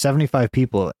as many as 75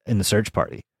 people in the search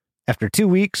party. After 2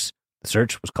 weeks, the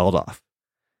search was called off.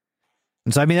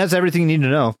 And so, I mean, that's everything you need to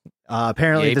know.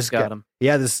 Apparently, this guy, him.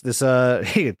 yeah,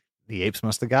 the apes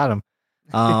must have got him.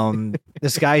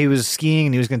 This guy, he was skiing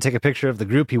and he was going to take a picture of the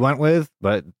group he went with,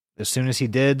 but as soon as he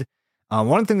did,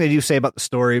 one thing they do say about the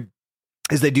story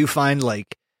is they do find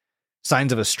like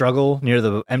signs of a struggle near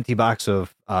the empty box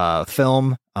of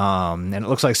film, and it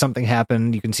looks like something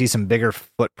happened. You can see some bigger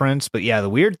footprints, but yeah, the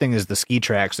weird thing is the ski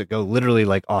tracks that go literally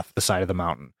like off the side of the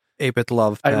mountain. Ape it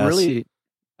love pass.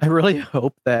 I really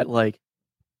hope that like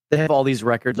they have all these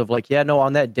records of like, yeah, no,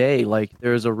 on that day, like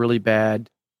there was a really bad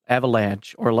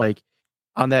avalanche, or like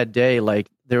on that day, like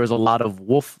there was a lot of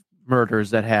wolf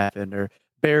murders that happened, or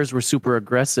bears were super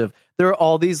aggressive. There are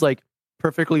all these like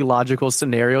perfectly logical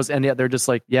scenarios, and yet they're just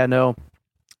like, yeah, no,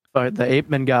 the ape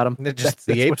men got him.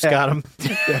 The apes got him.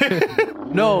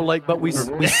 No, like, but we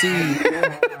see.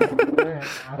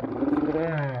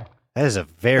 That is a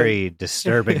very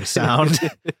disturbing sound.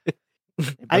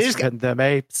 I just got them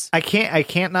apes. I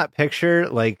can't not picture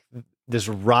like this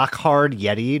rock hard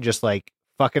Yeti just like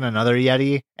fucking another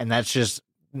Yeti, and that's just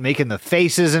making the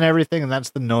faces and everything, and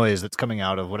that's the noise that's coming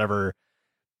out of whatever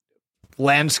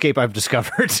landscape I've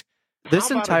discovered.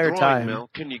 This entire time, Mel?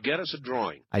 Can you get us a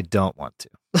drawing? I don't want to.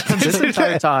 This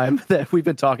entire time that we've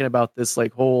been talking about this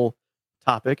like whole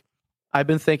topic, I've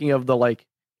been thinking of the like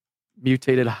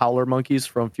mutated howler monkeys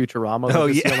from Futurama. Oh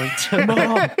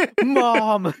yeah,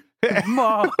 mom.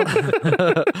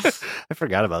 I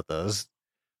forgot about those.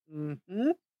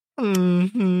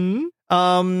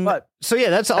 But so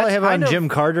yeah, that's all I have on Jim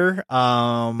Carter.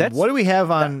 What do we have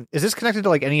on? Is this connected to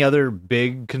like any other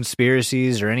big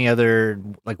conspiracies or any other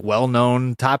like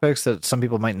well-known topics that some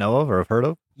people might know of or have heard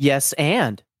of? Yes,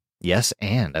 and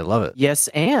I love it. Yes,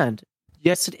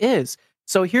 it is.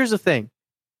 So here's the thing.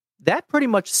 That pretty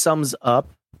much sums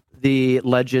up the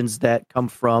legends that come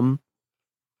from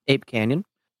Ape Canyon.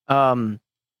 But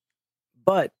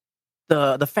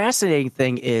the fascinating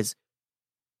thing is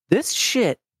this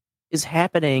shit is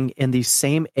happening in the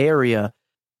same area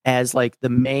as like the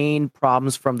main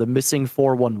problems from the missing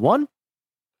 411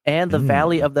 and the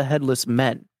Valley of the Headless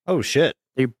Men. Oh shit.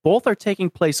 They both are taking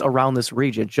place around this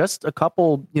region, just a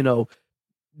couple,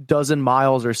 dozen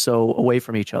miles or so away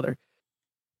from each other.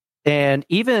 And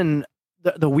even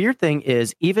the weird thing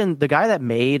is, even the guy that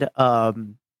made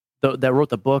that wrote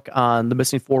the book on the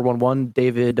missing 411,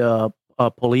 David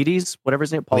Paulides, whatever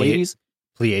his name, Paulides.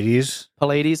 Pleiades.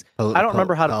 I don't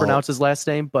remember how to pronounce his last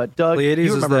name, but Doug, Pleiades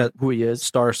you remember is who he is.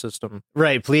 Star system.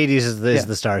 Right, Pleiades is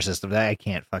the star system. I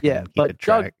can't fucking keep but it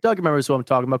track. Doug remembers who I'm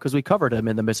talking about because we covered him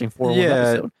in the missing 411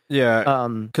 episode. Yeah,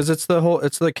 because it's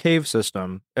the cave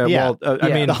system. I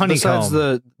mean, the honeycomb.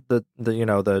 Besides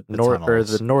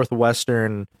the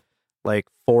northwestern like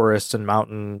forests and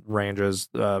mountain ranges.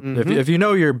 If you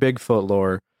know your Bigfoot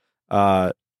lore,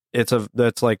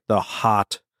 that's like the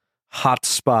hot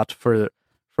spot for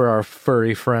our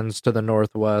furry friends to the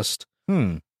northwest.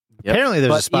 Yep. Apparently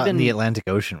there's a spot in the Atlantic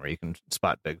Ocean where you can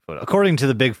spot Bigfoot. According to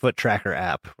the Bigfoot Tracker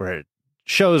app, where it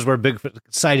shows where Bigfoot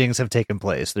sightings have taken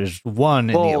place, there's one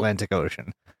in the Atlantic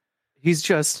Ocean. He's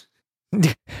just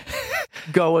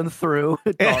going through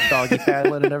doggy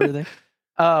paddling and everything.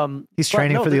 He's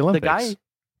training for the Olympics.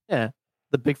 The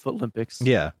Bigfoot Olympics.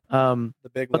 Yeah. The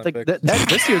big Olympics.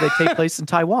 This year they take place in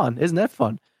Taiwan. Isn't that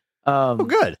fun?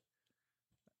 Good.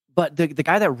 But the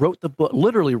guy that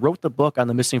literally wrote the book on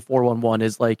the missing 411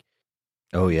 is like,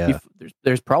 oh yeah,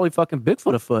 there's probably fucking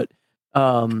Bigfoot afoot.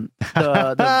 The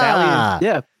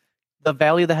valley, the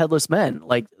Valley of the Headless Men.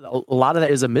 Like a lot of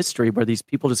that is a mystery where these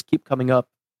people just keep coming up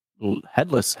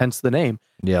headless, hence the name.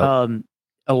 Yeah.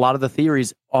 A lot of the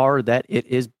theories are that it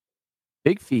is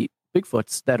Big Feet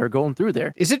Bigfoots that are going through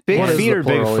there. Is it big What is feet the or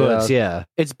plural? Bigfoots? Yeah.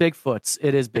 It's Bigfoots.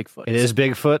 It is Bigfoots. It is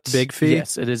Bigfoots. Big feet?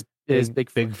 Yes, it is. It is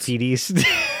Bigfoots. Big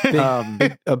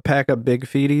feeties. A pack of big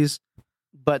feeties.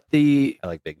 But the I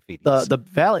like big feeties. the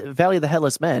Valley of the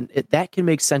Headless Men, that can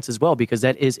make sense as well because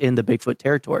that is in the Bigfoot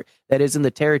territory. That is in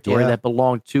the territory that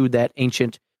belonged to that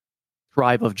ancient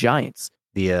tribe of giants.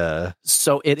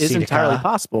 So it is Seedica. entirely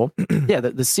possible. Yeah,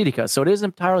 the Seedica. So it is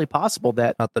entirely possible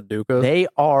that Not the Duca. they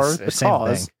are the Same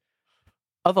cause thing.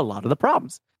 of a lot of the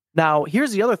problems. Now,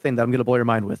 here's the other thing that I'm going to blow your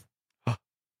mind with.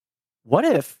 What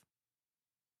if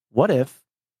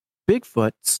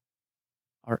Bigfoots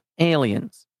are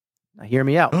aliens? Now, hear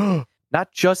me out.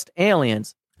 Not just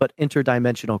aliens, but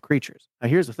interdimensional creatures. Now,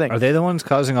 here's the thing. Are they the ones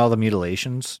causing all the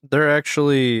mutilations? They're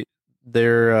actually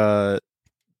they're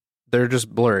just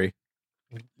blurry.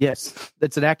 Yes,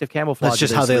 it's an active camouflage. That's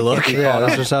just of how this. they look. can't be Yeah, caught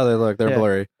that's up. just how they look. They're Yeah.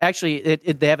 blurry. Actually,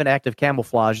 they have an active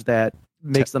camouflage that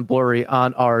makes them blurry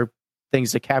on our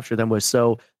things to capture them with,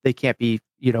 so they can't be,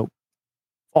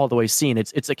 all the way seen.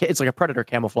 It's like a predator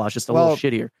camouflage, just a little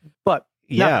shittier. But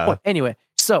not the point. Anyway,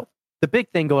 so the big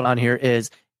thing going on here is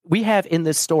we have in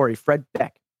this story Fred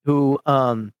Beck, who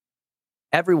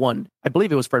everyone, I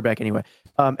believe it was Fred Beck anyway.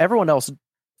 Everyone else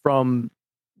from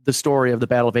the story of the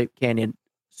Battle of Ape Canyon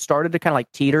started to kind of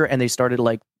like teeter, and they started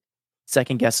like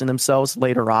second guessing themselves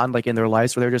later on, like in their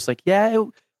lives, where they're just like, yeah, it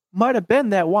might have been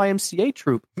that YMCA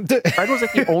troop. Fred was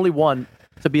like the only one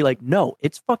to be like, no,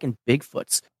 it's fucking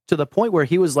Bigfoots, to the point where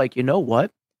he was like, you know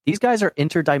what? These guys are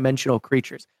interdimensional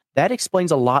creatures. That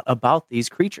explains a lot about these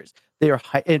creatures. They are,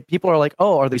 and people are like,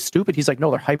 oh, are they stupid? He's like,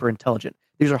 no, they're hyper intelligent.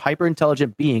 These are hyper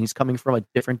intelligent beings coming from a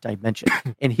different dimension.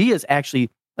 And he is actually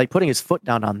like putting his foot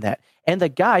down on that. And the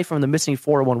guy from the Missing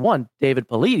 411, David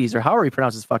Paulides, or however he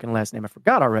pronounced his fucking last name, I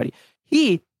forgot already.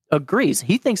 He agrees.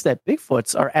 He thinks that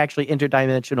Bigfoots are actually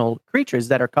interdimensional creatures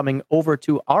that are coming over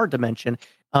to our dimension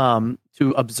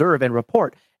to observe and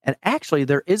report. And actually,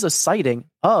 there is a sighting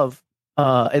of,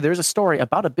 there's a story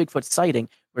about a Bigfoot sighting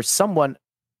where someone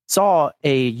saw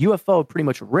a UFO pretty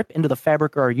much rip into the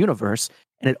fabric of our universe,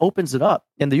 and it opens it up,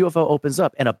 and the UFO opens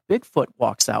up, and a Bigfoot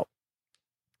walks out.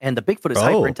 And the Bigfoot is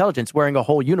hyper intelligence, wearing a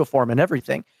whole uniform and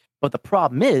everything. But the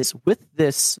problem is with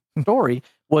this story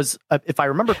was, if I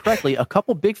remember correctly, a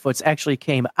couple Bigfoots actually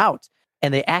came out,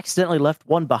 and they accidentally left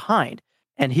one behind,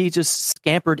 and he just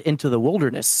scampered into the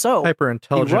wilderness. So Hyper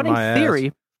intelligent.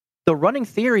 the running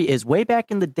theory is way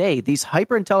back in the day, these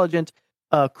hyper intelligent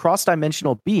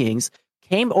cross-dimensional beings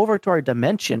came over to our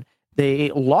dimension. They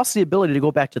lost the ability to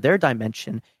go back to their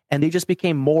dimension, and they just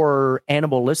became more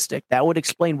animalistic. That would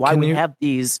explain why we have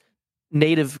these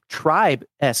native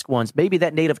tribe-esque ones. Maybe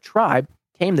that native tribe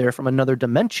came there from another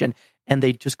dimension, and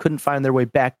they just couldn't find their way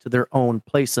back to their own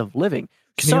place of living.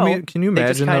 Can you imagine, they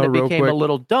just kind of real became quick? a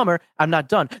little dumber. I'm not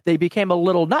done. They became a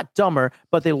little, not dumber,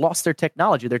 but they lost their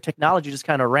technology. Their technology just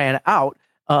kind of ran out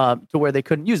to where they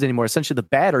couldn't use it anymore. Essentially, the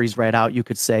batteries ran out, you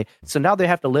could say. So now they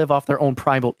have to live off their own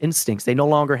primal instincts. They no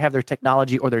longer have their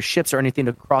technology or their ships or anything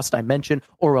to cross dimension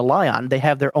or rely on. They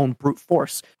have their own brute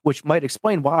force, which might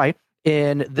explain why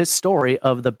in this story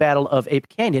of the Battle of Ape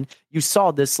Canyon, you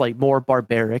saw this like more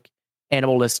barbaric,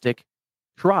 animalistic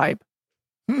tribe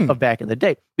of back in the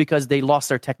day, because they lost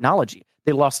their technology.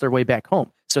 They lost their way back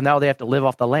home. So now they have to live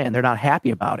off the land. They're not happy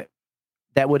about it.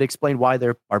 That would explain why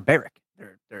they're barbaric.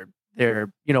 They're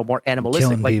more animalistic,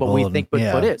 Killing like what we people think and-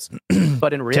 Bigfoot is.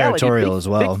 But in reality, Territorial as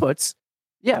well.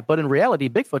 But in reality,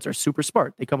 Bigfoots are super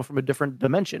smart. They come from a different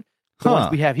dimension. The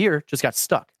ones we have here just got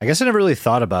stuck. I guess I never really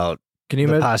thought about Can you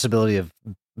the imagine? possibility of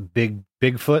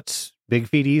Bigfoots, big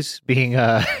feeties being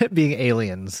being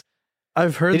aliens.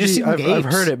 I've heard They just seem like I've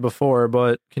apes. heard it before,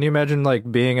 but can you imagine like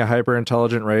being a hyper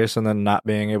intelligent race and then not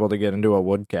being able to get into a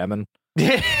wood cabin?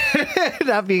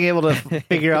 Not being able to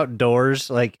figure out doors,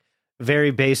 like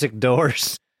very basic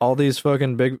doors. All these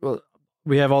fucking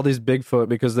we have all these Bigfoot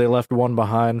because they left one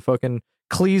behind. Fucking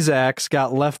Kleezax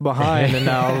got left behind, and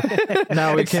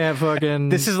now we can't fucking.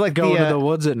 This is like go the, to the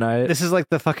woods at night. This is like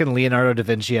the fucking Leonardo da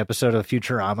Vinci episode of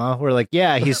Futurama, where like,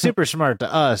 yeah, he's super smart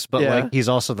to us, but Yeah. like he's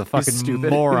also the fucking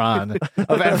stupid. moron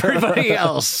of everybody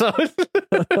else. So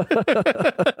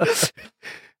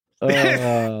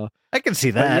I can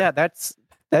see But that. yeah,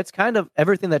 that's kind of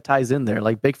everything that ties in there.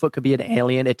 Like Bigfoot could be an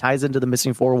alien. It ties into the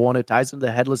Missing 401. It ties into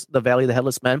the Valley of the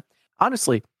Headless Men.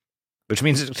 Honestly, Which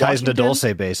means it ties into Washington?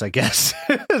 Dulce base, I guess.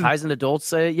 ties into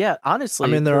Dulce. Yeah, honestly.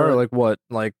 I mean, there the- are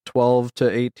like 12 to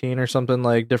 18 or something,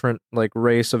 like different like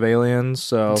race of aliens.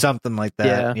 So Something like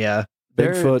that. Yeah.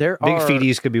 Bigfoot, there Big are,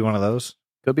 feeties could be one of those.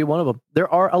 could be one of them.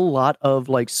 There are a lot of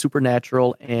like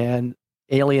supernatural and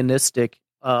alienistic,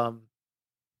 a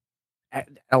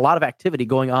lot of activity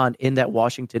going on in that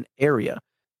Washington area.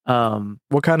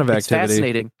 What kind of It's activity?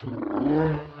 fascinating.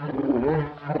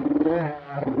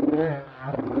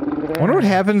 I wonder what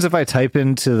happens if I type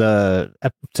into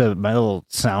to my little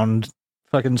sound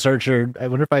fucking searcher. I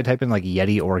wonder if I type in like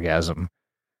Yeti orgasm.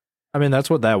 I mean, that's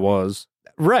what that was.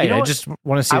 Right. You know I what? just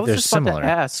want to see I if was they're just about similar. to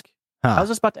ask. Huh. I was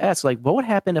just about to ask, like, what would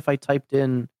happen if I typed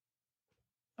in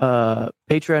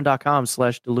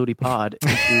patreon.com/DLUTIPod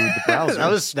into the browser?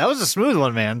 that was a smooth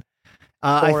one, man.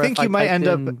 I Or think if you might typed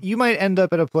end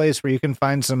up at a place where you can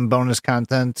find some bonus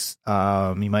content.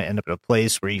 You might end up at a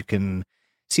place where you can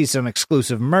see some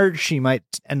exclusive merch. You might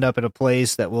end up at a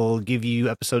place that will give you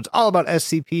episodes all about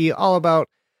SCP, all about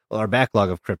our backlog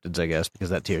of cryptids, I guess,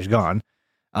 because that tier's gone.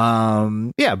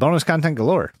 Yeah, bonus content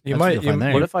galore. You That's might what you'll find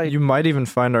there. What if I you might even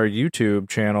find our YouTube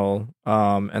channel,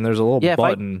 and there's a little Yeah, if I-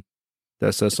 button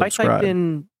that says if I subscribe. typed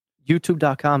in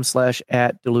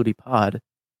youtube.com/@DelutiPod,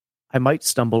 I might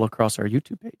stumble across our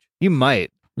YouTube page. You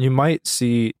might. You might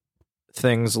see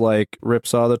things like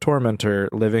Ripsaw the Tormentor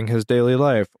living his daily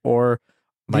life, or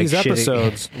Mike these shitting-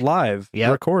 episodes live,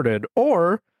 Yep. recorded,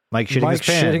 or Mike shitting Mike his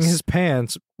pants. shitting his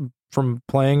pants from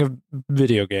playing a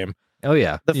video game. Oh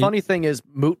yeah. The Ye- funny thing is,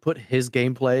 Moot put his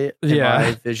gameplay in Yeah.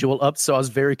 my visual up, so I was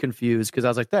very confused because I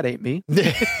was like, that ain't me.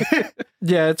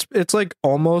 Yeah, it's like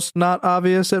almost not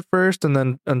obvious at first, and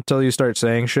then until you start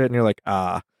saying shit, and you're like,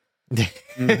 ah.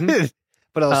 Mhm.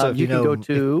 But also, if you you know, can go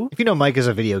to if you know Mike is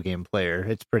a video game player,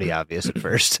 it's pretty obvious at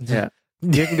first. yeah.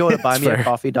 You can go to That's fair.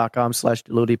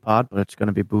 buymeacoffee.com/DelutiPod, but it's going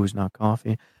to be booze, not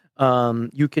coffee.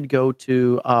 You can go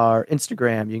to our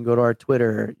Instagram. You can go to our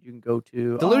Twitter. You can go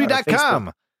to our Facebook.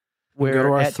 Deluti.com. We're Go to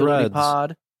our at threads.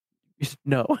 DelutiPod.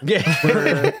 No,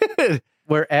 Yeah.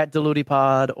 we're at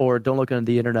DelutiPod, or don't look on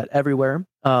the internet everywhere.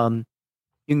 You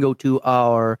can go to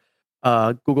our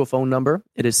Google phone number.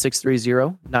 It is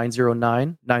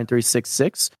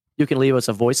 630-909-9366. You can leave us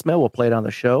a voicemail. We'll play it on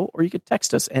the show, or you can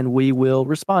text us and we will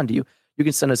respond to you. You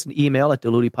can send us an email at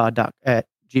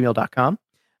delutipod@gmail.com.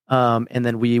 And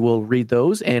then we will read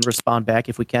those and respond back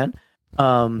if we can.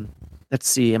 Let's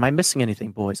see. Am I missing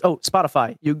anything, boys? Oh,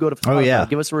 Spotify. You go to Spotify. Oh, yeah.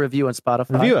 Give us a review on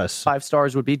Spotify. Review us. 5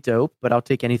 stars would be dope, but I'll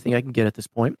take anything I can get at this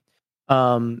point.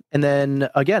 And then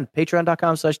again,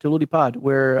 patreon.com/DelutiPod.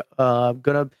 We're going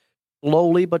to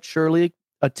slowly but surely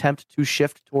attempt to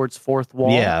shift towards Fourth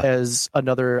Wall as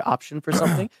another option for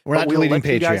something. We're not But we'll deleting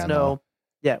let you guys Patreon, know. though.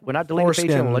 Yeah, we're not deleting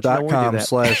Patreon. We'll let you know when we do that.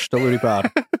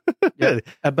 .com/DelutiPod. Yeah.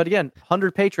 But again,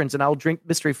 100 patrons, and I'll drink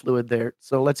mystery fluid there.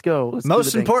 So let's go. Let's do the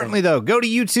Most dang importantly, thing. though, go to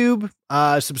YouTube,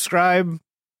 subscribe.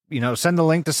 Send the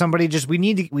link to somebody.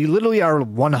 We literally are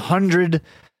 100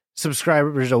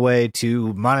 subscribers away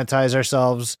to monetize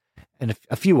ourselves and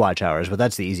a few watch hours, but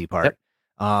that's the easy part.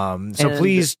 So And-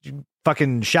 please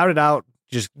fucking shout it out.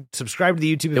 Just subscribe to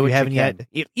the YouTube if Do you what you haven't can.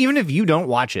 yet. Even if you don't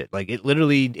watch it, like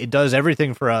it does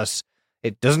everything for us.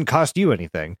 It doesn't cost you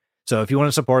anything. So if you want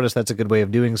to support us, that's a good way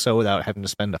of doing so without having to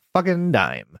spend a fucking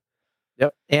dime.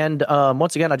 Yep. And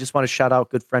once again, I just want to shout out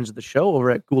good friends of the show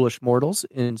over at Ghoulish Mortals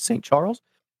in St. Charles.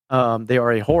 They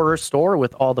are a horror store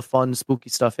with all the fun, spooky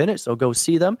stuff in it. So go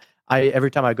see them. Every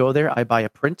time I go there, I buy a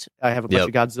print. I have a bunch of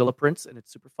Godzilla prints, and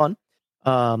it's super fun.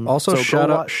 Also, so shout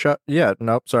go out.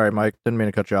 Nope. Sorry, Mike. Didn't mean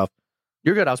to cut you off.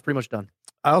 You're good. I was pretty much done.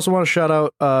 I also want to shout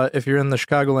out, if you're in the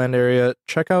Chicagoland area,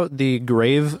 check out the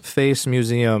Grave Face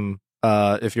Museum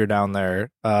if you're down there.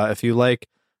 If you like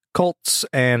cults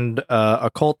and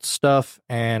occult stuff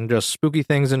and just spooky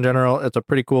things in general, it's a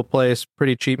pretty cool place,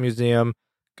 pretty cheap museum.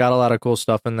 Got a lot of cool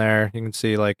stuff in there. You can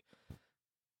see like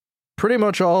pretty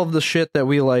much all of the shit that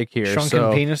we like here. Shrunken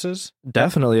So, penises?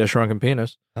 definitely a shrunken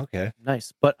penis. Okay.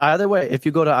 Nice. But either way, if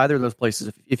you go to either of those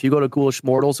places, if you go to Ghoulish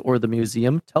Mortals or the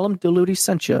museum, tell them DeLuti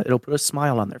sent you. It'll put a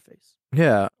smile on their face.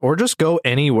 Yeah, or just go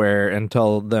anywhere and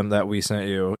tell them that we sent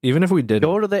you, even if we didn't.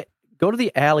 Go to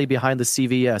the alley behind the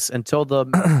CVS and tell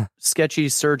the sketchy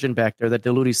surgeon back there that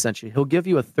DeLuti sent you. He'll give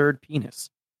you a third penis.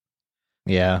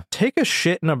 Yeah. Take a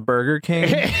shit in a Burger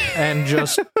King and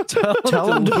just tell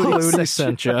them DeLuti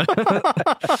sent you.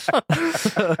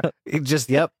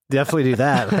 Definitely do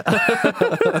that.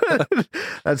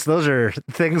 Those are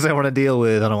things I want to deal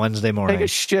with on a Wednesday morning. Take a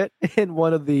shit in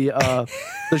one of the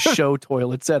show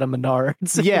toilets at a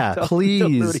Menards. Yeah, Tell them please.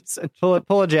 DeLuti sent you.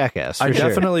 Pull a jackass. I for sure.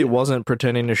 definitely wasn't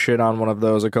pretending to shit on one of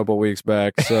those a couple weeks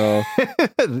back. So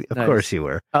Of Nice. course you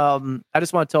were. I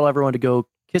just want to tell everyone to go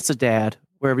kiss a dad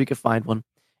wherever you can find one,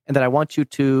 and that I want you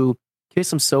to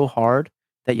kiss him so hard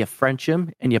that you French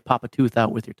him and you pop a tooth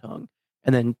out with your tongue,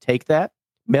 and then take that,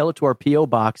 mail it to our PO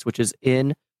box, which is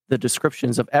in the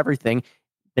descriptions of everything.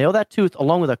 Mail that tooth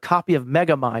along with a copy of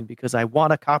Megamind, because I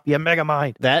want a copy of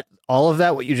Megamind. All of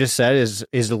that, what you just said, is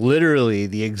literally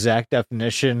the exact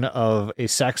definition of a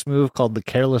sex move called the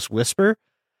careless whisper.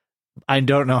 I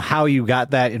don't know how you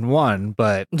got that in one,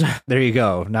 but there you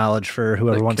go. Knowledge for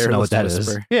whoever The wants to know what that careless is.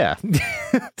 whisper. Yeah.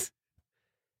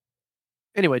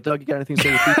 Anyway, Doug, you got anything to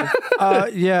say to people?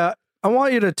 Yeah, I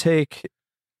want you to take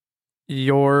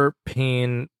your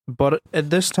peen, but at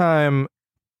this time,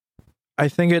 I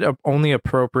think it only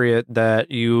appropriate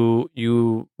that you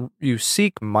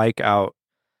seek Mike out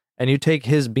and you take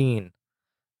his bean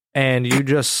and you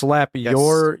just slap Yes.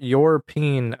 your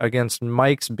peen against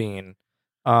Mike's bean,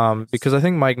 because I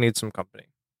think Mike needs some company.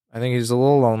 I think he's a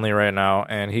little lonely right now,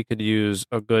 and he could use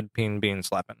a good bean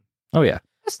slapping. Oh, yeah.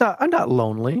 I'm not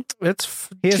lonely. He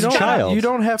has a child. You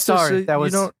don't have to. Sorry, that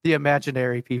was you don't, the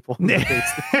imaginary people.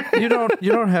 you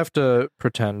don't have to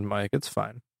pretend, Mike. It's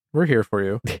fine. We're here for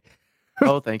you.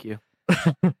 Oh, thank you.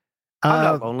 I'm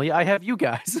not lonely. I have you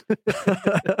guys.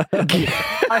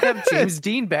 I have James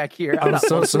Dean back here. I'm not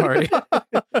so lonely. sorry.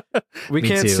 We Me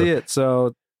can't too. see it,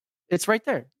 so It's right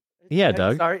there. Yeah,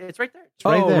 Doug. Sorry, it's right there.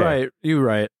 right there. right. You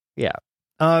right.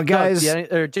 Guys,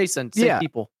 Doug, or Jason, say Yeah.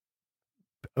 people.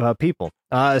 people.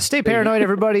 Stay paranoid,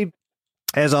 everybody.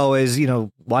 As always,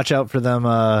 watch out for them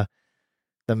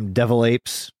devil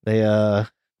apes. They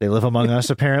live among us,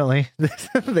 apparently.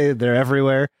 They're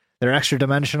everywhere. They're extra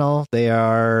dimensional. They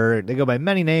go by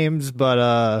many names,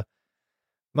 but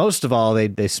most of all,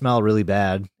 they smell really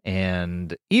bad.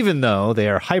 And even though they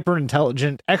are hyper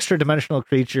intelligent, extra dimensional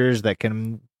creatures that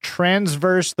can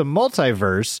transverse the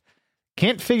multiverse,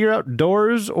 can't figure out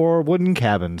doors or wooden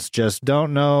cabins. Just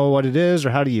don't know what it is or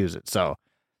how to use it. So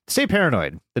stay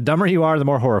paranoid. The dumber you are, the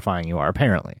more horrifying you are,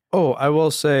 apparently. Oh, I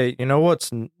will say, you know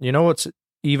what's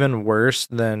even worse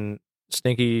than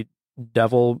stinky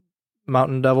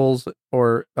mountain devils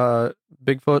or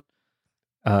Bigfoot?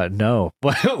 No.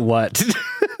 What?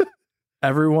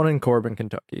 Everyone in Corbin,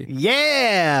 Kentucky.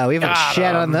 Yeah, we haven't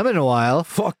shat on them in a while.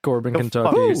 Fuck Corbin, Go Kentucky.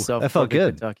 fuck yourself, that felt fucking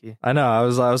good. Kentucky. I know. I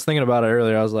was thinking about it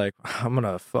earlier. I was like, I'm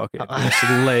gonna fucking just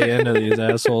lay into these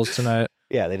assholes tonight.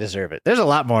 Yeah, they deserve it. There's a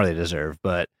lot more they deserve,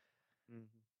 but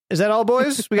is that all,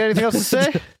 boys? We got anything else to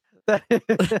say? That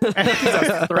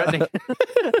was threatening.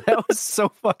 That was so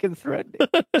fucking threatening.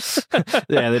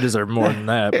 Yeah, they deserve more than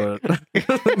that.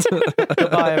 But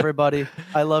Goodbye, everybody.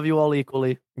 I love you all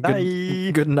equally.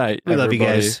 good night. We love you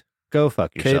everybody. guys. Go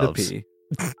fuck K to yourselves. P.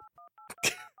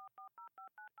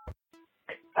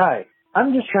 Hi,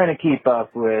 I'm just trying to keep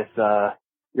up with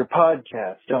your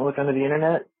podcast, Don't Look Under the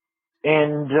Internet.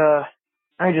 And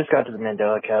I just got to the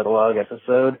Mandela Catalog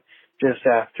episode just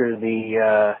after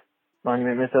the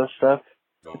Monument Mythos stuff.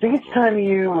 I think it's time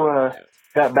you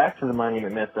got back to the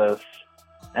Monument Mythos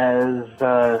as,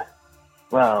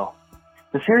 well,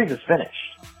 the series is finished.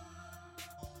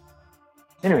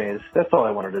 Anyways, that's all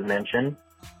I wanted to mention.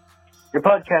 Your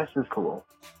podcast is cool,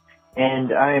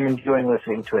 and I am enjoying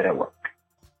listening to it at work.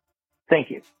 Thank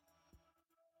you.